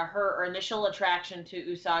her initial attraction to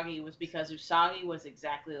Usagi was because Usagi was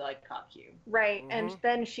exactly like Kakyu. Right, Mhm. and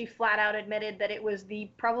then she flat out admitted that it was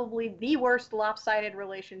probably the worst lopsided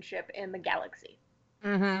relationship in the galaxy.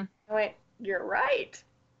 Mm-hmm. I went, you're right.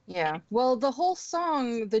 Yeah. Well, the whole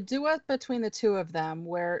song, the duet between the two of them,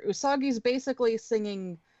 where Usagi's basically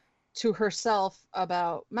singing to herself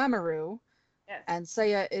about Mamoru, Yes. and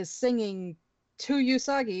Seiya is singing to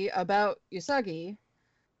Usagi about Usagi,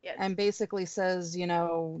 Yes. and basically says, you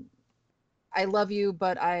know, I love you,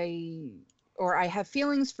 or I have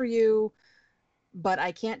feelings for you, but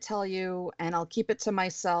I can't tell you, and I'll keep it to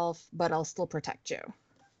myself, but I'll still protect you.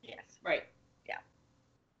 Yes. Right.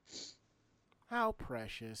 How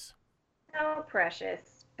precious. How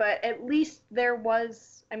precious. But at least there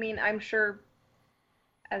was, I mean, I'm sure,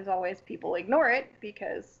 as always, people ignore it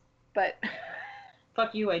but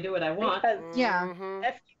Fuck you, I do what I want. because Yeah. Mhm.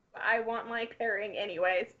 F you, I want my pairing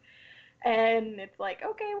anyways. And it's like,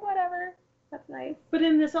 okay, whatever. That's nice. But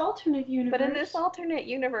in this alternate universe. But in this alternate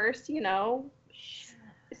universe, you know,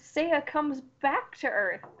 Seiya comes back to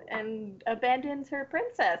Earth and abandons her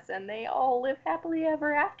princess, and they all live happily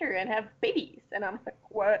ever after and have babies. And I'm like,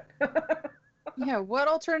 what? Yeah, what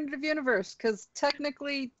alternative universe? Because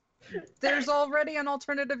technically, there's already an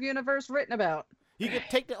alternative universe written about. You could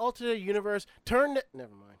take the alternate universe, turn it.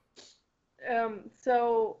 Never mind.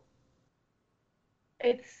 So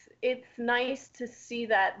it's nice to see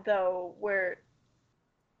that though, where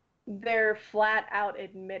they're flat out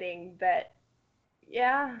admitting that,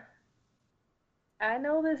 yeah, I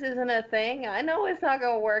know this isn't a thing. I know it's not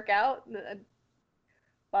gonna work out,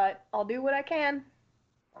 but I'll do what I can.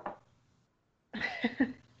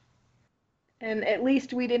 And at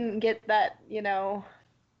least we didn't get that, you know,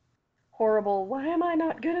 horrible, why am I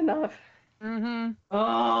not good enough? Mm-hmm.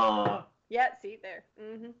 Oh. Yeah, see there.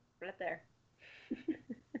 Right there.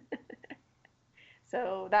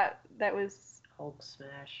 So that was Hulk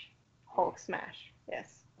smash. Hulk smash.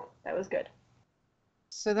 Yes. That was good.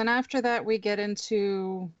 So then after that, we get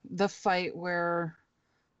into the fight where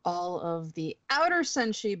all of the outer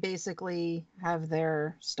Senshi basically have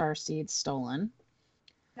their star seeds stolen.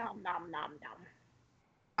 Nom nom nom nom.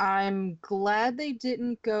 I'm glad they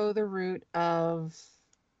didn't go the route of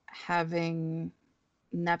having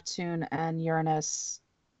Neptune and Uranus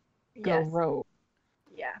go Yes. rogue.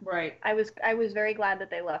 Yeah. Right. I was very glad that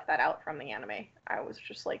they left that out from the anime. I was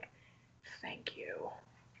just like, thank you.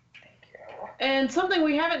 Thank you. And something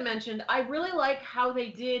we haven't mentioned, I really like how they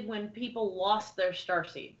did when people lost their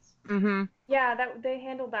starseeds. Mm-hmm. Yeah, that they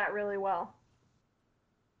handled that really well.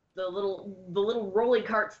 The little rolly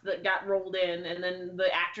carts that got rolled in, and then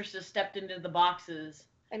the actresses stepped into the boxes,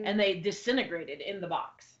 and they disintegrated in the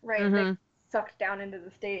box. Right, they sucked down into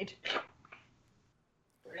the stage.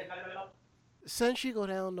 Since you go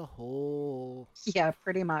down the hole. Yeah,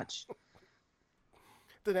 pretty much.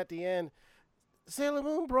 Then at the end, Sailor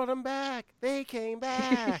Moon brought them back. They came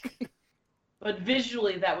back. But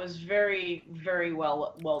visually, that was very, very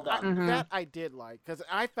well done. That I did like, because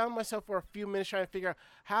I found myself for a few minutes trying to figure out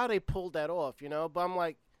how they pulled that off, you know? But I'm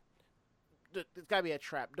like, there's got to be a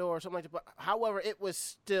trap door or something like that. But however, it was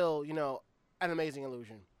still, you know, an amazing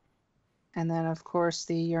illusion. And then, of course,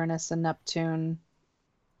 the Uranus and Neptune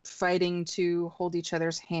fighting to hold each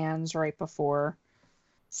other's hands right before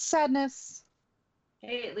sadness.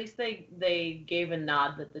 Hey, at least they gave a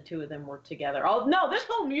nod that the two of them were together. Oh no, this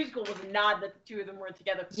whole musical was a nod that the two of them were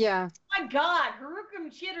together. Yeah. My God, Haruka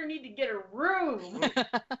and Chihiro need to get a room.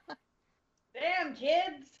 Damn,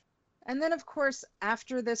 kids. And then, of course,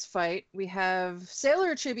 after this fight, we have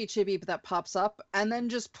Sailor Chibi Chibi that pops up and then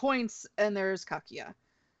just points, and there's Kakia.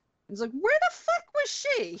 It's like, where the fuck was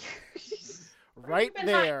she? Right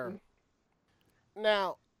there.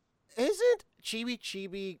 Now, isn't Chibi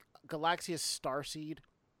Chibi Galaxia's starseed?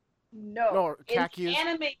 No. No, In Kaku's. the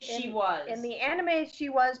anime, she was. In the anime, she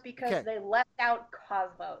was because they left out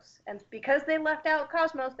Cosmos. And because they left out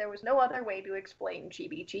Cosmos, there was no other way to explain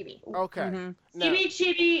Chibi Chibi. Okay. Mm-hmm. Now, Chibi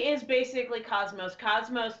Chibi is basically Cosmos.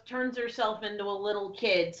 Cosmos turns herself into a little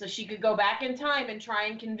kid so she could go back in time and try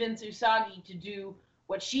and convince Usagi to do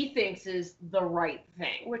what she thinks is the right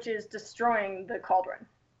thing. Which is destroying the cauldron.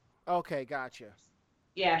 okay, gotcha.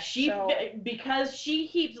 Yeah, because she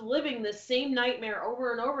keeps living the same nightmare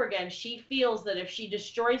over and over again, she feels that if she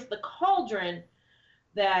destroys the cauldron,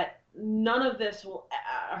 that none of this will,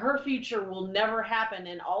 her future will never happen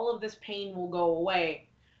and all of this pain will go away.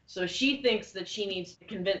 So she thinks that she needs to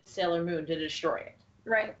convince Sailor Moon to destroy it.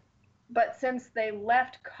 Right. But since they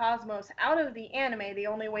left Cosmos out of the anime, the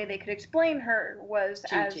only way they could explain her was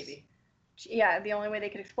as yeah, the only way they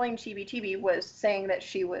could explain Chibi Chibi was saying that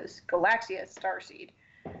she was Galaxia's starseed,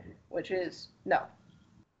 which is no.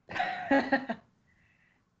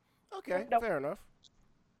 Okay, Nope. fair enough.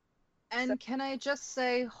 And can I just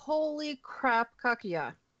say, holy crap,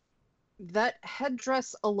 Kakia. That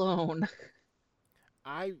headdress alone.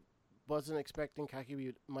 I wasn't expecting Kaki to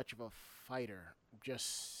be much of a fighter.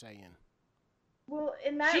 Just saying. Well,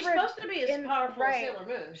 in that She's supposed to be as powerful as Sailor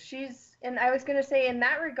Moon. And I was gonna say in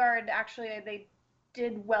that regard, actually, they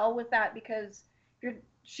did well with that because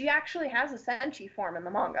she actually has a Senshi form in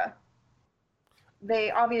the manga.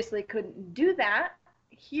 They obviously couldn't do that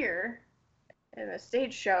here in a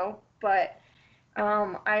stage show, but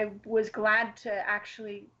I was glad to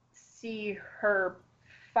actually see her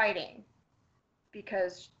fighting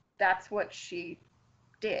because that's what she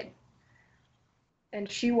did. And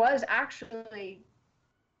she was actually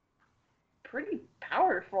pretty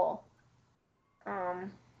powerful.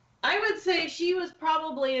 I would say she was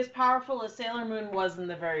probably as powerful as Sailor Moon was in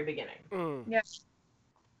the very beginning. Yeah.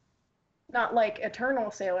 Not like Eternal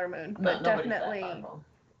Sailor Moon, but definitely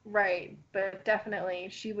right. But definitely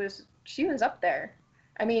she was up there.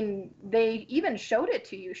 I mean, they even showed it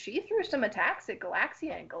to you. She threw some attacks at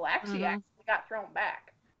Galaxia, and Galaxia actually got thrown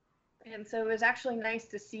back. And so it was actually nice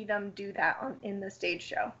to see them do that in the stage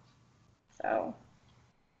show. So,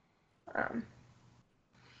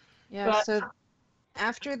 Yeah, so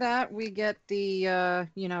after that, we get the,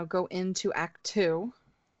 go into Act 2.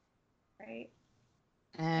 Right.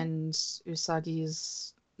 And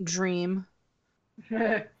Usagi's dream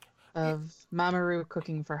of Mamoru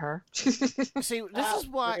cooking for her. See, this is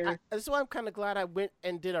why I'm kind of glad I went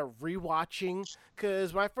and did a rewatching,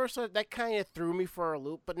 because when I first saw it, that kind of threw me for a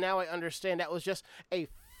loop, but now I understand that was just a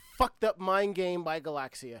fucked up mind game by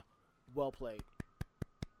Galaxia. Well played.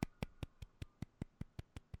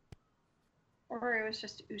 Or it was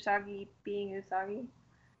just Usagi being Usagi.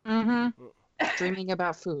 Mm-hmm. Dreaming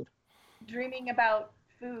about food. Dreaming about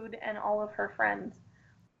food and all of her friends.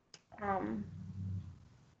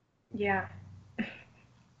 Yeah.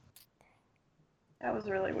 That was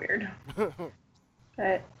really weird.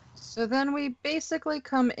 But so then we basically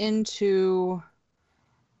come into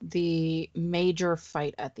the major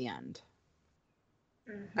fight at the end.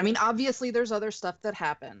 Mm-hmm. I mean, obviously there's other stuff that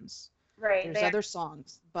happens. Right. There's other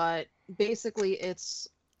songs, but basically it's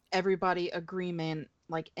everybody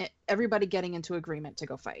getting into agreement to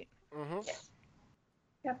go fight. Mm-hmm.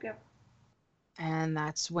 Yep. And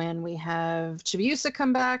that's when we have Chibiusa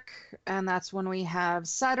come back, and that's when we have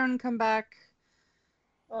Saturn come back.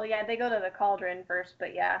 Well, yeah, they go to the cauldron first,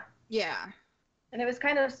 but yeah. Yeah. And it was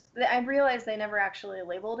kind of, I realized they never actually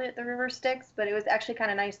labeled it the River Styx, but it was actually kind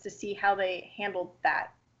of nice to see how they handled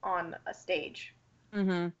that on a stage.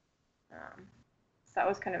 Mm-hmm. So that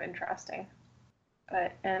was kind of interesting.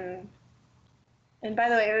 But, and by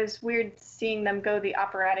the way, it was weird seeing them go the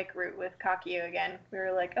operatic route with Kakio again. We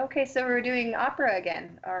were like, okay, so we're doing opera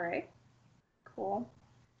again. All right. Cool.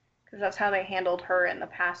 Because that's how they handled her in the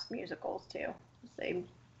past musicals, too.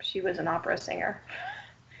 She was an opera singer.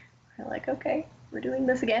 I'm like, okay, we're doing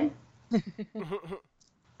this again.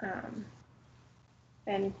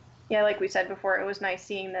 And, yeah, like we said before, it was nice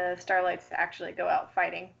seeing the Starlights actually go out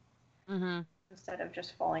fighting instead of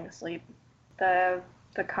just falling asleep. The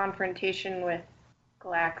confrontation with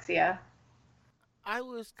Galaxia. I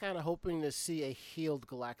was kind of hoping to see a healed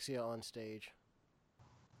Galaxia on stage.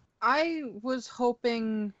 I was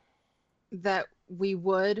hoping that we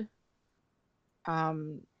would,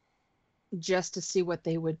 just to see what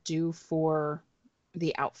they would do for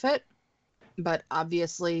the outfit. But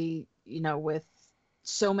obviously, with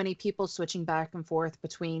so many people switching back and forth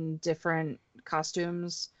between different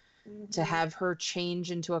costumes, to have her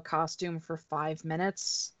change into a costume for 5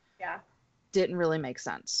 minutes didn't really make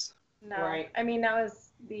sense. No. Right. I mean, that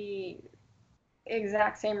was the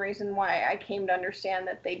exact same reason why I came to understand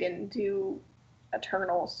that they didn't do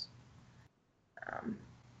Eternals.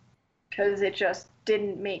 Because it just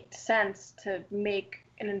didn't make sense to make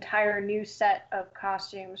an entire new set of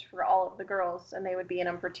costumes for all of the girls, and they would be in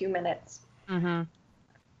them for 2 minutes. Mm-hmm.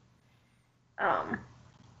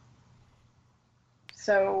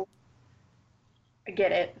 So, I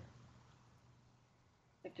get it.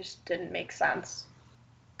 It just didn't make sense.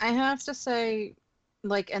 I have to say,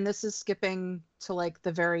 and this is skipping to,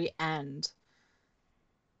 the very end,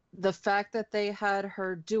 the fact that they had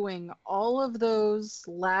her doing all of those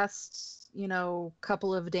last,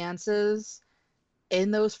 couple of dances in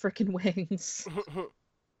those freaking wings.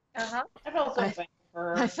 Uh-huh. I felt so bad for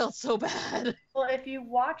her. I felt so bad. Well, if you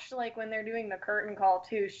watch, when they're doing the curtain call,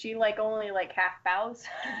 too, she, only, half bows.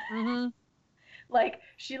 Mm-hmm. Like,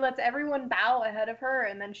 she lets everyone bow ahead of her,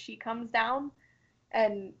 and then she comes down,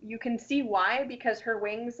 and you can see why, because her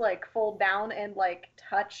wings, like, fold down and, like,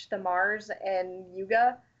 touch the Mars and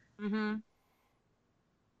Yuga. Mm-hmm.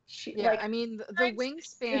 She, Yeah, like, I mean, the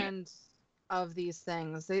wingspan of these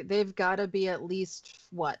things, they've got to be at least,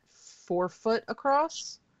 what, 4 foot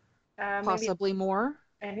across? Possibly maybe, more?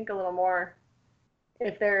 I think a little more.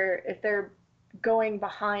 If they're going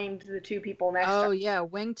behind the two people next to Oh her. yeah,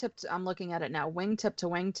 wingtip. I'm looking at it now. Wingtip to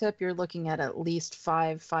wingtip, you're looking at least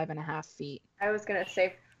 5.5 feet. I was gonna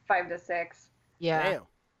say 5 to 6. Yeah. Damn.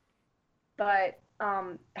 But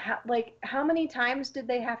how many times did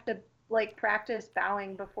they have to like practice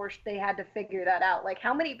bowing before they had to figure that out? Like,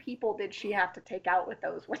 how many people did she have to take out with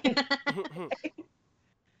those wings?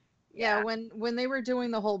 Yeah, when they were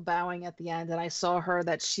doing the whole bowing at the end, and I saw her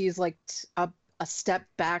that she's like a step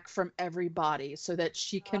back from everybody so that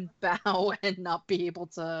she can bow and not be able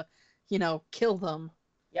to, kill them.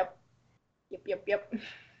 Yep.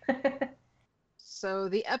 So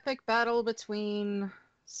the epic battle between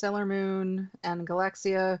Sailor Moon and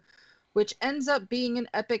Galaxia, which ends up being an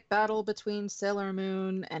epic battle between Sailor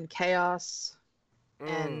Moon and Chaos.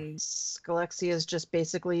 And Galaxia is just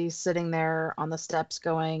basically sitting there on the steps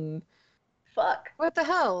going, Fuck. what the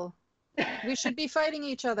hell? We should be fighting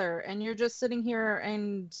each other, and you're just sitting here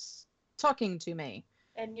and talking to me.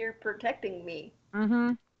 And you're protecting me.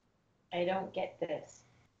 Mm-hmm. I don't get this.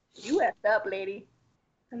 You effed up, lady.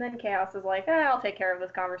 And then Chaos is like, I'll take care of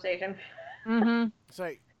this conversation. Mm-hmm. It's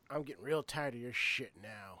like, I'm getting real tired of your shit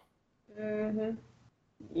now. Mm-hmm.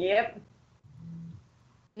 Yep.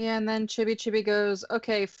 Yeah, and then Chibi goes,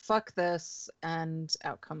 okay, fuck this, and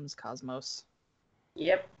out comes Cosmos.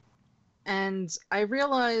 Yep. And I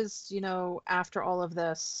realized, after all of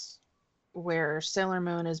this, where Sailor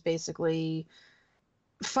Moon is basically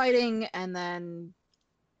fighting and then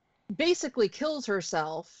basically kills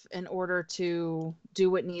herself in order to do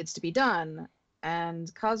what needs to be done.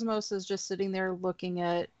 And Cosmos is just sitting there looking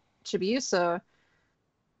at Chibiusa,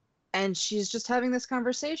 and she's just having this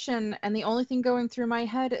conversation, and the only thing going through my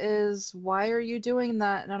head is, why are you doing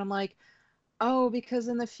that? And I'm like, oh, because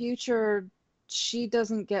in the future, she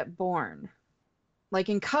doesn't get born. Like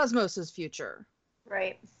in Cosmos's future.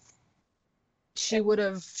 Right. She would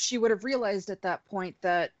have realized at that point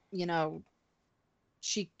that,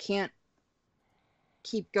 she can't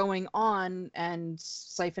keep going on and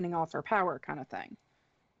siphoning off her power kind of thing.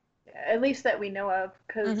 At least that we know of,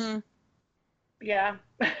 because, Mm-hmm. yeah.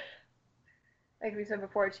 Like we said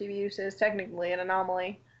before, Chibiusa is technically an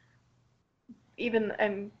anomaly. Even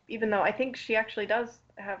though I think she actually does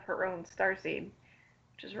have her own starseed,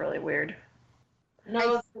 which is really weird.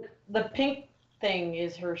 No, the pink thing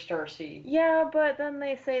is her starseed. Yeah, but then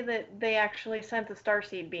they say that they actually sent a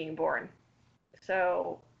starseed being born.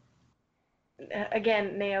 So,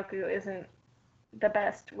 again, Naoku isn't the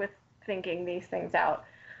best with thinking these things out.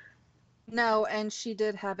 No, and she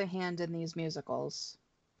did have a hand in these musicals.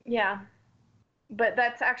 Yeah. But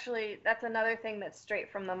that's another thing that's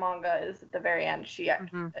straight from the manga, is at the very end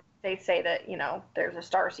they say that, there's a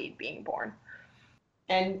starseed being born.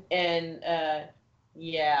 And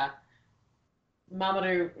yeah.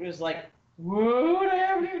 Mamoru was like, what? I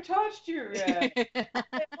haven't even touched you yet.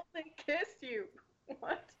 I only kissed you.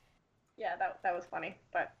 What? Yeah, that was funny.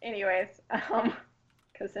 But anyways,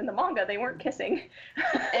 because in the manga they weren't kissing.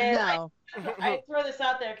 And No. I throw this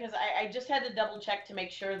out there because I just had to double check to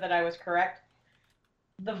make sure that I was correct.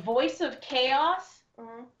 The voice of Chaos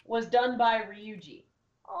was done by Ryuji.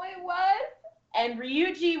 Oh, it was? And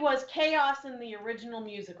Ryuji was Chaos in the original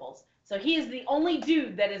musicals. So he is the only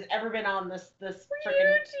dude that has ever been on this freaking...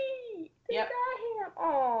 Ryuji! They got him.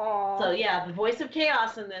 Aww. So yeah, the voice of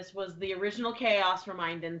Chaos in this was the original Chaos from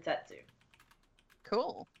Ein Densetsu.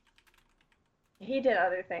 Cool. He did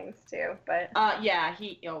other things too, but yeah,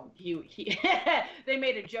 he they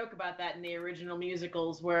made a joke about that in the original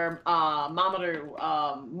musicals where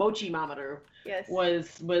Mochi Mamoru yes,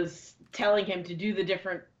 was telling him to do the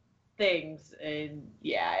different things, and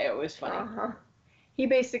yeah, it was funny. He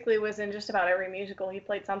basically was in just about every musical. He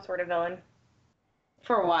played some sort of villain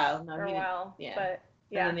For a while. No, for a he while. didn't. Yeah. But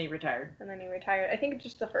yeah. And then he retired. And then he retired. I think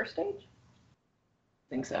just the first stage. I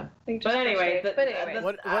think so. I think But just anyway, first stage. But anyway.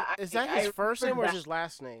 What is that his first name or is his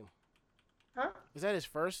last name? Huh? Is that his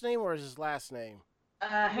first name or is his last name?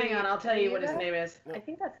 Hang on, I'll tell you what his name is. I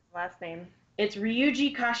think that's his last name. It's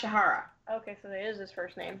Ryuji Kashihara. Okay, so that is his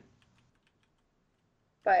first name.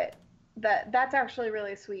 But that's actually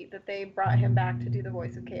really sweet that they brought him back to do the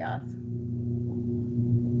voice of Chaos.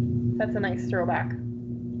 That's a nice throwback.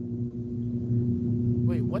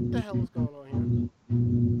 Wait, what the hell is going on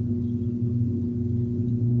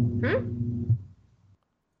here?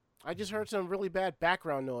 I just heard some really bad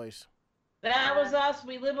background noise. That was us.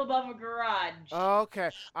 We live above a garage. Okay.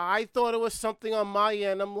 I thought it was something on my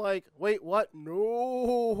end. I'm like, wait, what?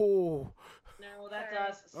 No. No, that's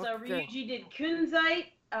us. So Okay. Ryuji did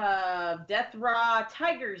Kunzite, Death Ra,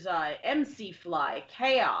 Tiger's Eye, MC Fly,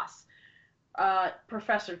 Chaos,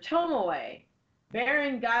 Professor Tomoe,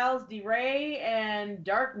 Baron Giles DeRay, and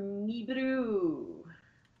Dark Nibiru.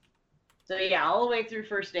 So yeah, all the way through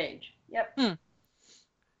first stage. Yep.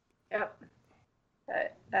 Yep.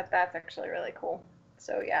 That's actually really cool.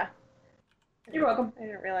 So yeah. You're welcome. I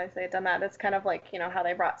didn't realize they had done that. That's kind of like, how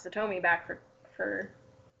they brought Satomi back for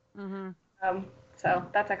so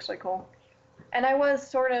that's actually cool. And I was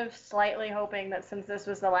sort of slightly hoping that since this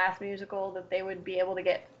was the last musical that they would be able to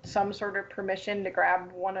get some sort of permission to grab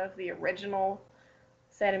one of the original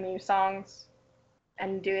Seiya songs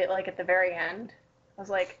and do it like at the very end. I was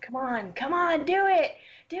like, come on, do it!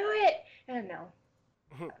 And no.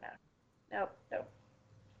 Nope.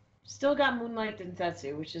 Still got Moonlight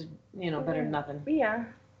Densetsu, which is, better than nothing. Yeah.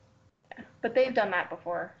 But they've done that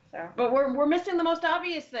before, so. But we're missing the most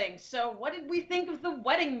obvious thing. So what did we think of the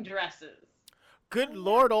wedding dresses? Good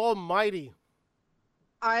Lord Almighty.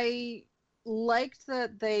 I liked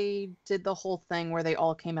that they did the whole thing where they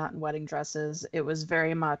all came out in wedding dresses. It was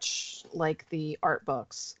very much like the art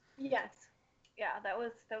books. Yes. Yeah, that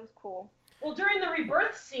was cool. Well, during the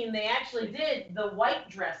rebirth scene, they actually did the white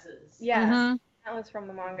dresses. Yeah. Mm-hmm. That was from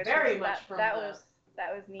the manga. Very much from that the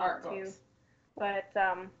was neat art too. books. But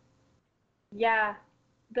yeah,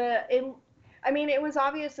 it was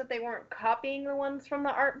obvious that they weren't copying the ones from the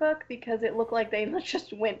art book because it looked like they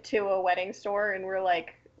just went to a wedding store and were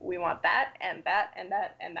like, we want that and that and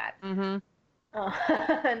that and that.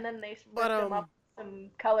 Mm-hmm. And then they split them up with some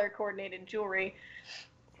color coordinated jewelry.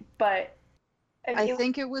 But I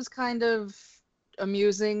think it was kind of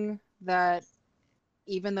amusing that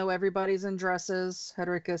even though everybody's in dresses,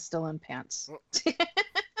 Haruka's still in pants.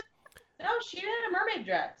 No, she had a mermaid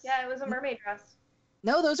dress. Yeah, it was a mermaid dress.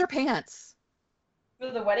 No, those are pants. For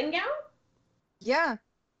the wedding gown? Yeah,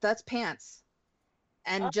 that's pants.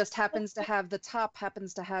 And just happens to have the top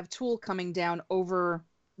happens to have tulle coming down over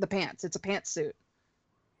the pants. It's a pantsuit.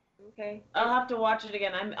 Okay. I'll have to watch it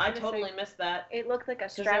again. I totally missed that. It looked like a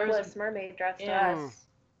strapless mermaid dress to us.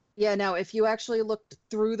 Yeah, no, if you actually looked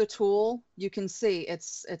through the tulle, you can see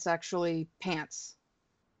it's actually pants.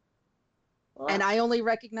 Well, and I only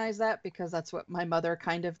recognize that because that's what my mother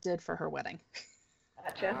kind of did for her wedding.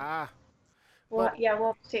 Gotcha. Well, yeah,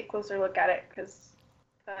 we'll take a closer look at it because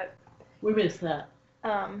we missed that.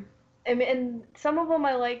 And some of them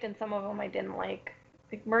I liked and some of them I didn't like.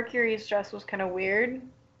 Like Mercury's dress was kind of weird.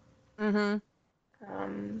 Mm-hmm.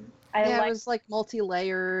 It was like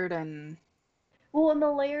multi-layered and. Well, and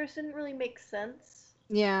the layers didn't really make sense.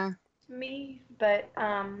 Yeah. To me, but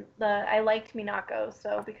I liked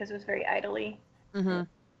Minako because it was very idly. Mm-hmm.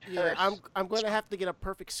 Yeah, I'm going to have to get a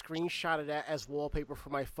perfect screenshot of that as wallpaper for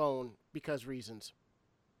my phone because reasons.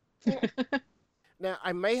 Now,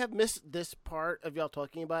 I may have missed this part of y'all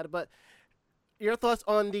talking about it, but your thoughts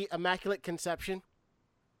on the Immaculate Conception?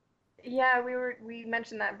 Yeah, we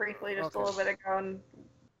mentioned that briefly just a little bit ago, and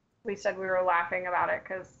we said we were laughing about it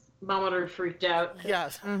because Mamoru freaked out.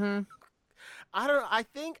 Yes. Mm-hmm. I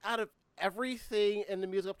think out of everything in the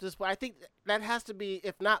musical up to this point, I think that has to be,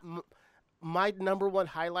 if not my number one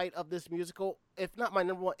highlight of this musical, if not my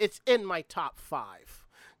number one, it's in my top 5.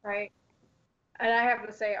 Right. And I have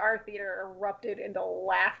to say, our theater erupted into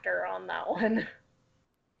laughter on that one.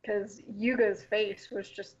 Because Yuga's face was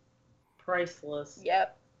just priceless.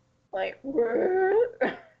 Yep. Like,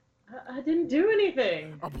 I didn't do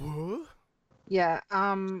anything. Yeah,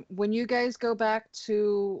 when you guys go back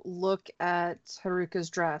to look at Haruka's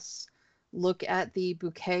dress, look at the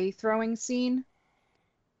bouquet throwing scene.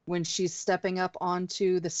 When she's stepping up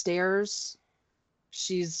onto the stairs,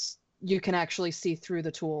 you can actually see through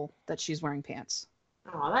the tulle that she's wearing pants.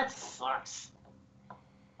 Oh, that sucks.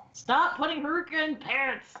 Stop putting Haruka in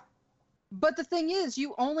pants! But the thing is,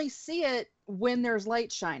 you only see it when there's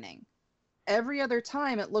light shining. Every other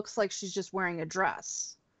time, it looks like she's just wearing a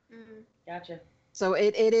dress. Mm-hmm. Gotcha. So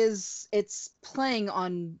it's playing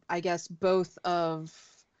on, I guess, both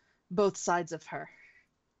sides of her.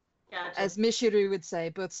 Gotcha. As Michiru would say,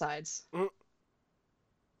 both sides.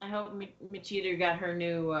 I hope Michiru got her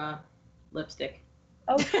new lipstick.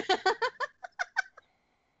 Oh.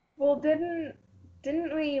 Well,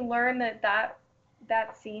 didn't we learn that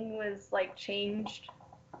scene was like changed?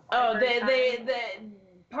 Oh, they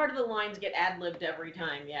part of the lines get ad-libbed every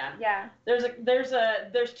time. Yeah. Yeah.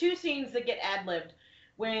 There's 2 scenes that get ad-libbed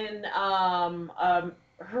when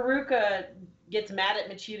Haruka gets mad at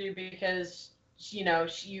Michiru because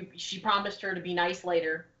she promised her to be nice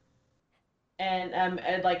later. And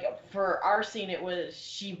like for our scene, it was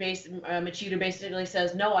Machida basically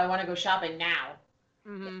says, "No, I want to go shopping now."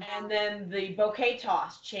 Mm-hmm. And then the bouquet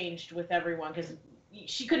toss changed with everyone because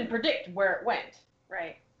she couldn't predict where it went.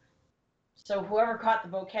 Right. So whoever caught the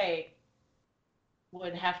bouquet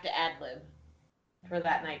would have to ad-lib for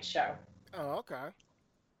that night's show. Oh, okay.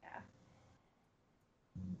 Yeah.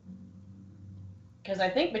 Because I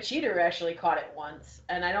think Machida actually caught it once,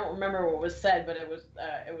 and I don't remember what was said, but it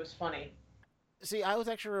was funny. See, I was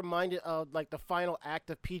actually reminded of like the final act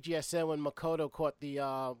of PGSN when Makoto caught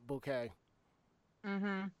the bouquet.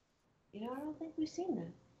 Mm-hmm. You know, I don't think we've seen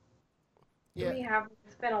that. Yeah. We have.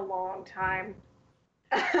 It's been a long time.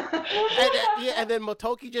 And then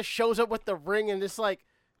Motoki just shows up with the ring and it's like,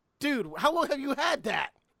 dude, how long have you had that?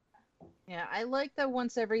 Yeah, I like that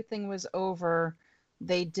once everything was over,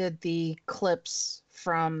 they did the clips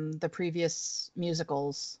from the previous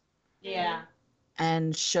musicals. Yeah.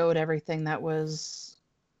 And showed everything that was,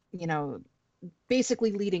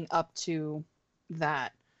 basically leading up to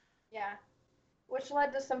that. Yeah. Which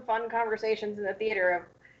led to some fun conversations in the theater of,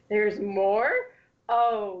 there's more?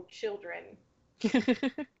 Oh, children.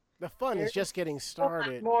 The fun is just getting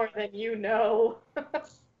started. More than you know.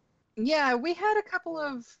 Yeah, we had a couple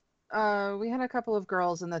of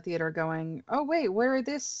girls in the theater going, "Oh wait,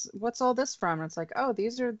 what's all this from?" And it's like, "Oh,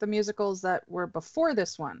 these are the musicals that were before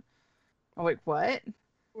this one." Oh wait, what?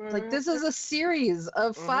 It's like, this is a series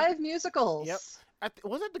of 5 musicals. Yep.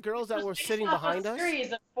 Was it the girls that were sitting behind us? A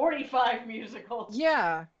series of 45 musicals.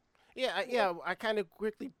 Yeah. Yeah. I kind of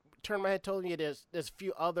quickly turned my head, told me there's a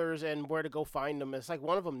few others and where to go find them. It's like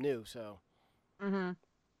one of them new, so. Mm-hmm.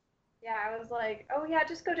 Yeah, I was like, oh yeah,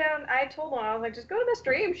 just go down. I told one, I was like, just go to the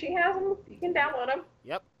stream. She has them. You can download them.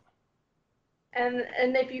 Yep. And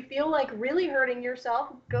if you feel like really hurting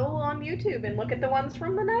yourself, go on YouTube and look at the ones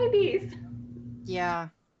from the 90s. Yeah.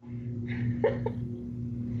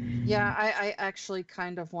 Yeah, I actually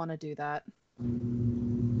kind of want to do that.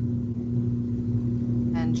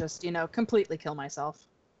 And just, completely kill myself.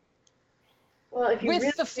 Well, if you with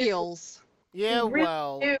really the feels. Yeah, really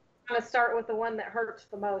well. do want to start with the one that hurts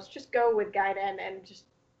the most, just go with Gaiden and just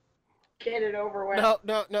get it over with.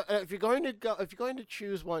 No. If you're going to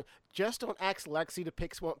choose one, just don't ask Lexi to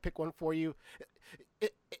pick one for you.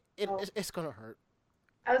 It's gonna hurt.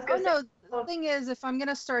 I was gonna say, The thing is, if I'm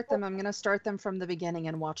gonna start them, I'm gonna start them from the beginning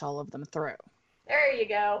and watch all of them through. There you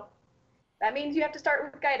go. That means you have to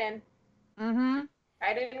start with Gaiden. Mm-hmm.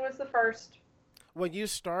 Gaiden was the first. When you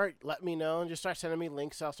start, let me know and just start sending me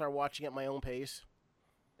links. I'll start watching at my own pace.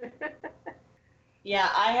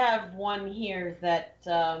 Yeah, I have one here that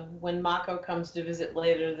when Mako comes to visit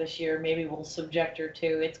later this year, maybe we'll subject her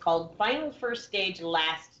to. It's called Final First Stage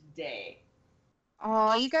Last Day.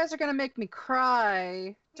 Oh, you guys are gonna make me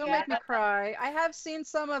cry. Don't Yeah. make me cry. I have seen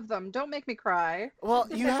some of them. Don't make me cry. Well,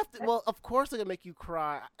 you have to. Well, of course they're gonna make you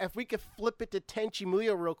cry. If we could flip it to Tenchi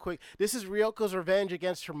Muyo real quick, this is Ryoko's revenge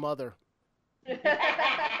against her mother. But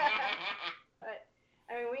I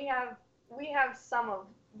mean,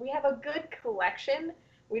 we have a good collection.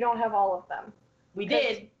 We don't have all of them. We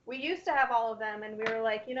did. We used to have all of them, and we were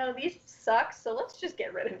like, these suck, so let's just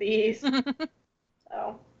get rid of these.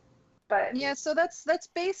 So, but Yeah, so that's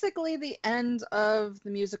basically the end of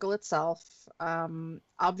the musical itself.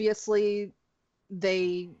 Obviously,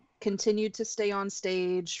 they continued to stay on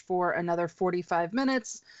stage for another 45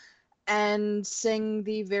 minutes and sing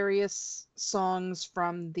the various songs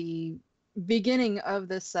from the beginning of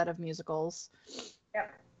this set of musicals.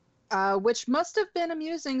 Yep. Which must have been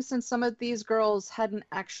amusing since some of these girls hadn't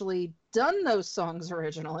actually done those songs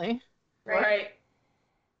originally. Right.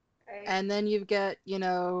 And then you get,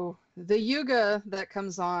 the Yuuga that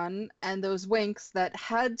comes on and those winks that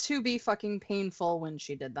had to be fucking painful when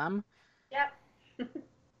she did them. Yep.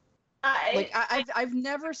 I've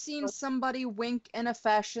never seen somebody wink in a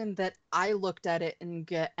fashion that I looked at it and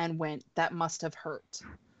went, that must have hurt.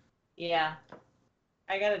 Yeah.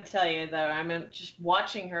 I gotta tell you, though, I'm just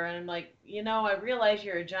watching her, and I'm like, I realize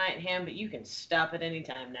you're a giant ham, but you can stop at any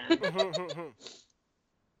time now.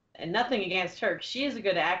 And nothing against her. She is a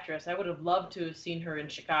good actress. I would have loved to have seen her in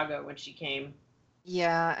Chicago when she came.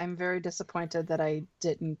 Yeah, I'm very disappointed that I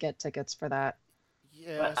didn't get tickets for that.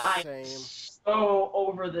 Yeah, same. So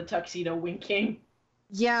over the tuxedo winking.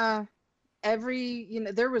 Yeah.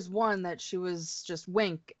 There was one that she was just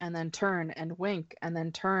wink and then turn and wink and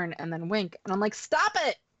then turn and then wink. And I'm like, stop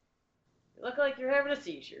it! You look like you're having a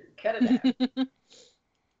seizure. Cut it out.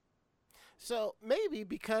 So maybe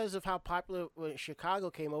because of how popular when Chicago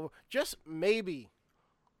came over, just maybe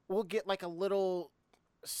we'll get like a little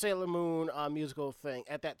Sailor Moon musical thing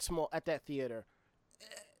at that theater.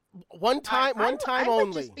 One time I only.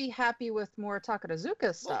 would just be happy with more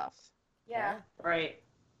Takarazuka stuff. Yeah. Right.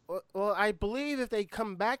 Well, I believe if they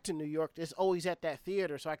come back to New York, it's always at that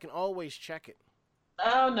theater, so I can always check it.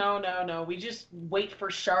 Oh, no. We just wait for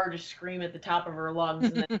Char to scream at the top of her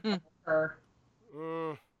lungs and then her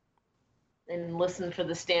and listen for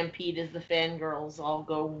the stampede as the fangirls all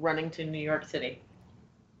go running to New York City.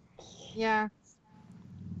 Yeah.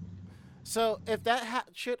 So if that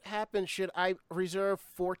should happen, should I reserve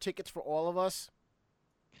 4 tickets for all of us?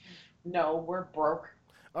 No, we're broke.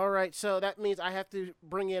 All right, so that means I have to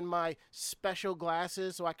bring in my special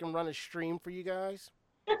glasses so I can run a stream for you guys.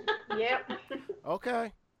 Yep.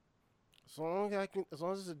 Okay. As long as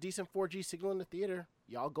there's a decent 4G signal in the theater,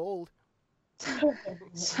 y'all gold.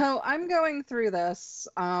 So I'm going through this.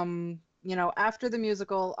 After the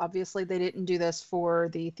musical, obviously they didn't do this for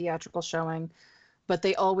the theatrical showing, but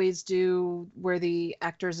they always do where the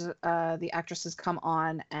actresses come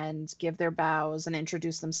on and give their bows and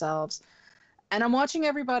introduce themselves. And I'm watching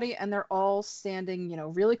everybody, and they're all standing,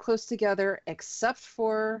 really close together, except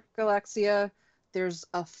for Galaxia. There's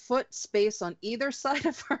a foot space on either side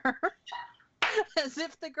of her, as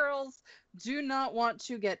if the girls do not want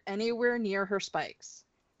to get anywhere near her spikes.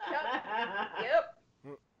 Yep.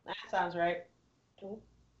 That sounds right.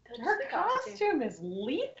 That's Her the costume is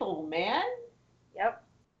lethal, man. Yep.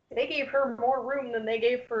 They gave her more room than they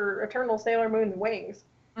gave for Eternal Sailor Moon's wings.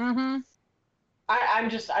 Mm-hmm.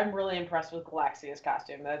 I'm really impressed with Galaxia's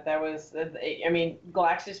costume. That was, I mean,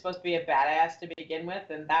 Galaxia's supposed to be a badass to begin with,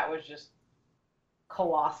 and that was just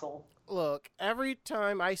colossal. Look, every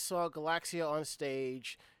time I saw Galaxia on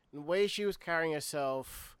stage, the way she was carrying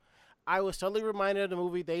herself, I was totally reminded of the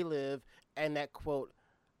movie They Live, and that quote,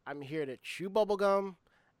 "I'm here to chew bubblegum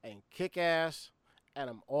and kick ass, and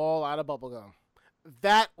I'm all out of bubblegum."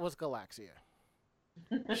 That was Galaxia.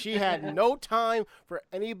 She had no time for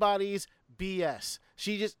anybody's BS.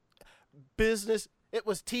 She just, business, it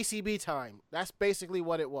was TCB time. That's basically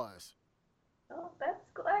what it was. Oh, that's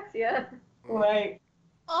Galaxia. Right.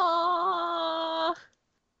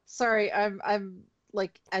 Sorry, I'm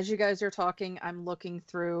like, as you guys are talking, I'm looking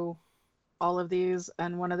through all of these,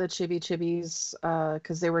 and one of the chibis,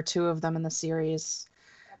 because there were 2 of them in the series,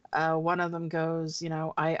 one of them goes,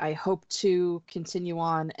 I hope to continue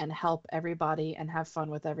on and help everybody and have fun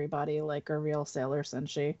with everybody like a real Sailor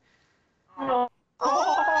Senshi. Oh.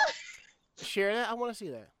 Share that? I want to see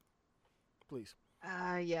that. Please.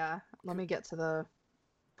 Yeah. Let me get to the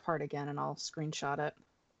part again and I'll screenshot it.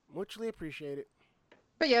 Muchly appreciate it.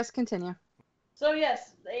 But yes, continue. So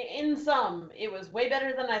yes, in sum, it was way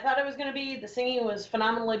better than I thought it was going to be. The singing was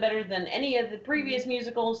phenomenally better than any of the previous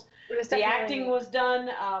musicals. The acting was done.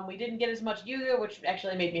 We didn't get as much Yuuga, which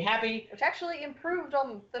actually made me happy. Which actually improved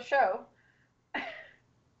on the show.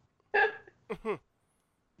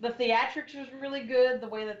 The theatrics was really good. The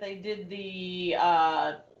way that they did the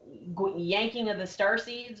yanking of the star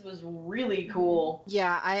seeds was really cool.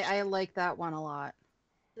 Yeah, I like that one a lot.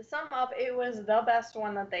 To sum up, it was the best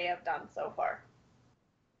one that they have done so far.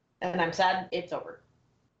 And I'm sad it's over.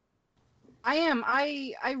 I am.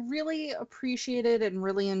 I really appreciated and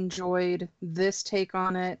really enjoyed this take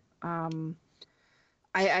on it. I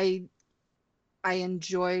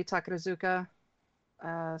enjoy Takarazuka,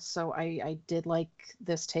 so I did like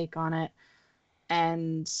this take on it,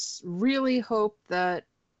 and really hope that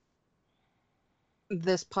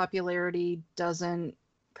this popularity doesn't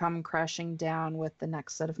come crashing down with the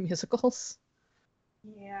next set of musicals.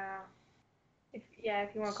 Yeah. If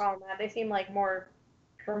you want to call them that. They seem like more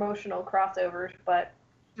promotional crossovers, but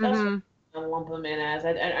that's what I'll lump them in as.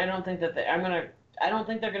 I don't think that I don't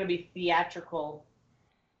think they're gonna be theatrical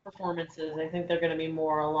performances. I think they're gonna be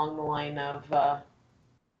more along the line of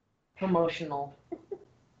promotional.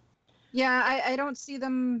 Yeah, I don't see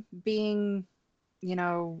them being,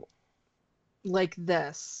 like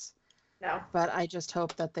this. no. But I just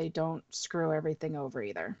hope that they don't screw everything over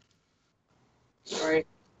either. Right.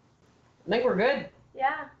 I think we're good.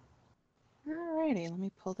 Yeah. Alrighty, let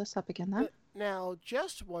me pull this up again then. Now,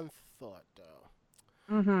 just one thought,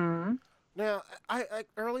 though. Mm-hmm. Now, I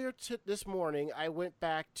earlier this morning, I went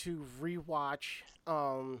back to rewatch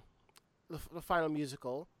the final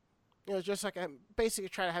musical. Just like I'm basically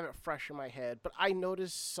trying to have it fresh in my head. But I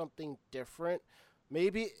noticed something different.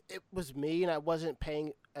 Maybe it was me and I wasn't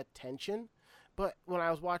paying attention. But when I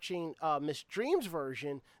was watching Miss Dream's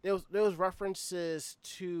version, there was references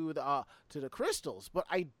to the crystals. But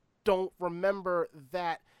I don't remember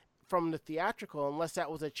that from the theatrical unless that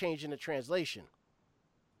was a change in the translation.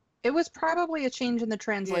 It was probably a change in the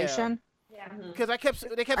translation. Yeah. Because they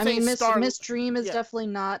kept I saying mean, Star. Miss Dream is yeah. definitely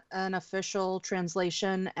not an official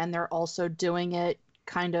translation, and they're also doing it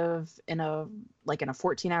kind of in a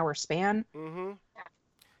 14-hour span. Mm-hmm.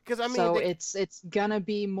 Because I mean, So it's gonna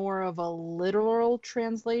be more of a literal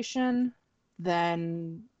translation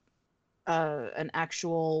than an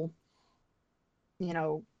actual,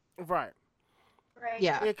 right. Right.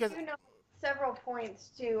 yeah. Yeah, 'cause- Several points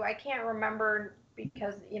too. I can't remember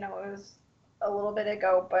because it was a little bit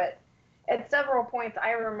ago, but at several points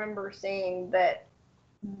I remember saying that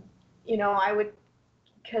I would,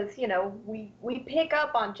 because we pick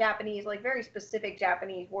up on Japanese, like very specific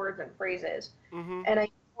Japanese words and phrases, mm-hmm. and I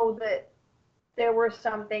know that there were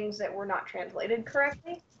some things that were not translated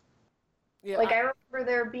correctly. Yeah. Like I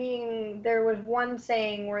remember there was one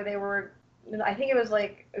saying where they were, I think it was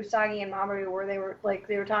like Usagi and Mamoru, where they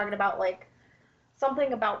were talking about like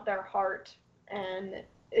something about their heart, and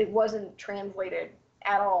it wasn't translated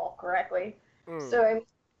at all correctly. So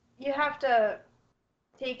you have to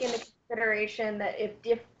take into consideration that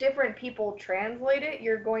if different people translate it,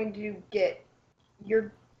 you're going to get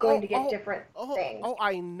different things. Oh,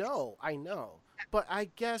 I know. But I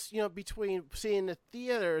guess, between seeing the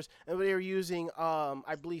theaters and they were using,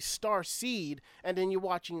 I believe, Star Seed, and then you're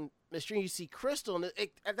watching the stream, you see Crystal, and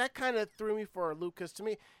that kind of threw me for a loop, because to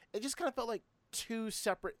me, it just kind of felt like two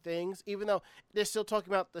separate things, even though they're still talking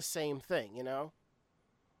about the same thing,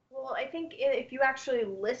 Well, I think if you actually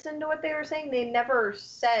listen to what they were saying, they never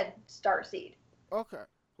said Starseed. Okay.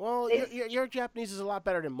 Well, your Japanese is a lot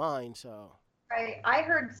better than mine, so. I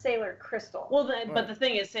heard Sailor Crystal. Well, but the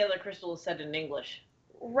thing is, Sailor Crystal is said in English.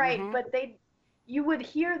 Right, but you would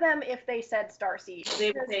hear them if they said Starseed.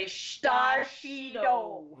 They would say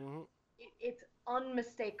Starshido. Mm-hmm. It's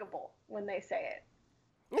unmistakable when they say it.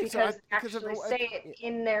 Because they actually say it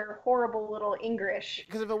in their horrible little English.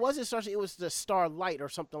 Because if it wasn't Starseed, it was the Starlight or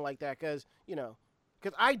something like that. Because,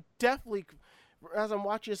 because I definitely, as I'm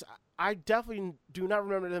watching this, I definitely do not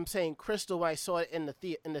remember them saying Crystal when I saw it in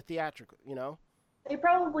the theatrical, They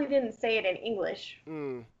probably didn't say it in English.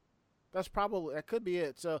 That could be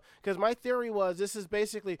it. So, because my theory was this is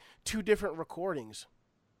basically two different recordings.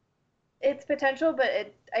 It's potential,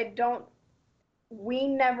 but we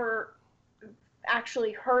never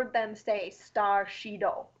actually heard them say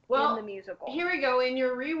Starshido in the musical. Here we go. In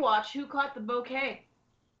your rewatch, who caught the bouquet?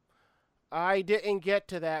 I didn't get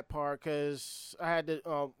to that part because I had to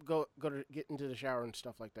go to get into the shower and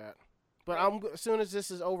stuff like that. But as soon as this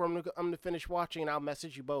is over, I'm gonna finish watching and I'll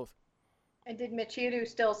message you both. And did Michiru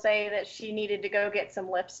still say that she needed to go get some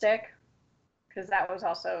lipstick? Because that was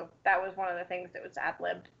one of the things that was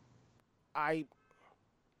ad-libbed. I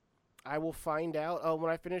will find out when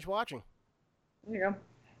I finish watching. There you go.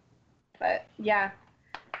 But yeah,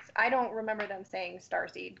 I don't remember them saying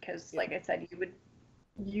Starseed because, like I said,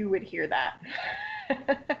 you would hear that.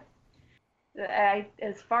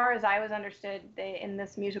 As far as I was understood, in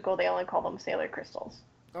this musical they only call them Sailor Crystals.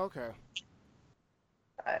 Okay.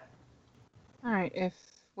 But, All right, if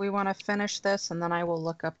we want to finish this, and then I will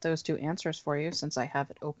look up those two answers for you since I have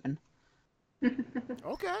it open.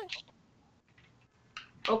 Okay.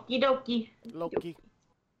 Okie dokie. Loki.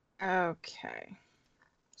 Okay.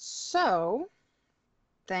 So,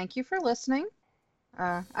 thank you for listening.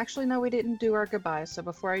 Actually, no, we didn't do our goodbyes. So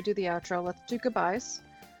before I do the outro, let's do goodbyes.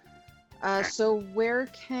 So where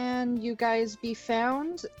can you guys be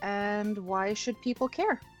found, and why should people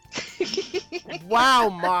care? Wow,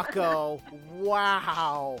 Mako.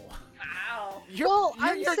 Wow.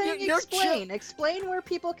 I'm saying explain. Explain where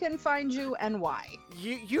people can find you and why.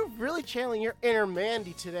 You're really channeling your inner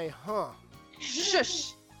Mandy today, huh?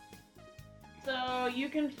 Shush. So you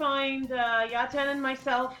can find Yaten and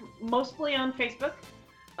myself mostly on Facebook.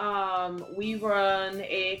 We run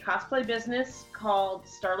a cosplay business called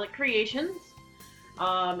Starlit Creations.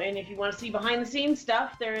 And if you want to see behind the scenes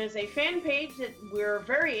stuff, there is a fan page that we're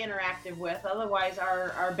very interactive with. Otherwise,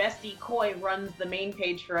 our bestie Koi runs the main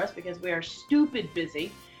page for us because we are stupid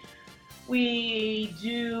busy. We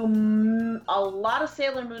do a lot of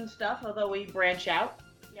Sailor Moon stuff, although we branch out.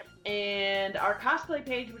 Yep. And our cosplay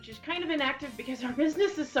page, which is kind of inactive because our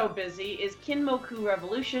business is so busy, is Kinmoku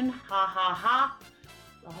Revolution. Ha ha ha.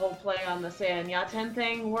 The whole play on the Seiya and Yaten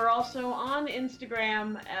thing. We're also on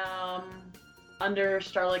Instagram under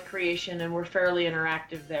Starlight Creation, and we're fairly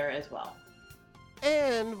interactive there as well.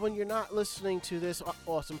 And when you're not listening to this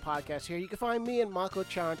awesome podcast here, you can find me and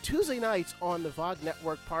Mako-chan Tuesday nights on the VOG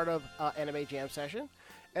Network, part of Anime Jam Session.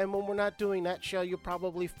 And when we're not doing that show, you'll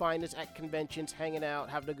probably find us at conventions, hanging out,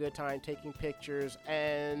 having a good time, taking pictures,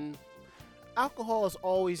 and alcohol is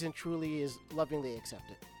always and truly is lovingly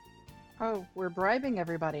accepted. Oh, we're bribing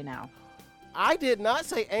everybody now. I did not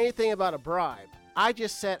say anything about a bribe. I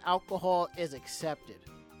just said alcohol is accepted.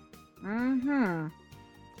 Mm-hmm.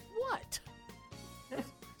 What?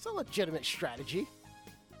 It's a legitimate strategy.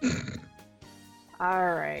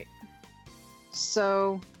 All right.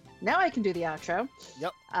 So now I can do the outro.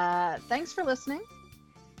 Yep. Thanks for listening.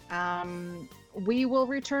 We will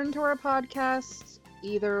return to our podcast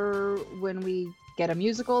either when we get a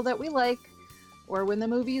musical that we like or when the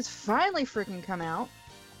movies finally freaking come out.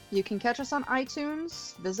 You can catch us on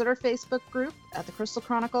iTunes, visit our Facebook group at The Crystal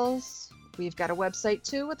Chronicles. We've got a website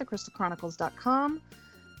too at thecrystalchronicles.com.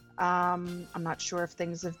 I'm not sure if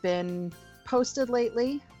things have been posted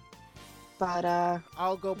lately, but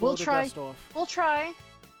I'll go blow the dust off. We'll try.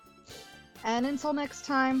 And until next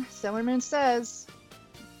time, Sailor Moon says,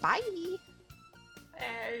 bye.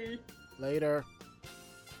 Hey. Later.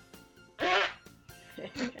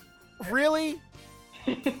 Really?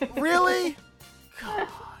 Really? God.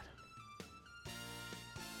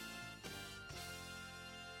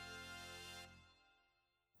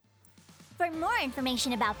 For more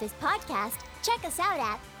information about this podcast, check us out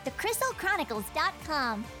at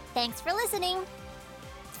thecrystalchronicles.com. Thanks for listening.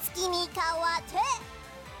 Tsukimi kawate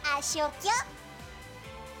ashokyo.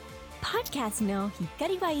 Podcast no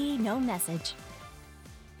hikari wa ii no message.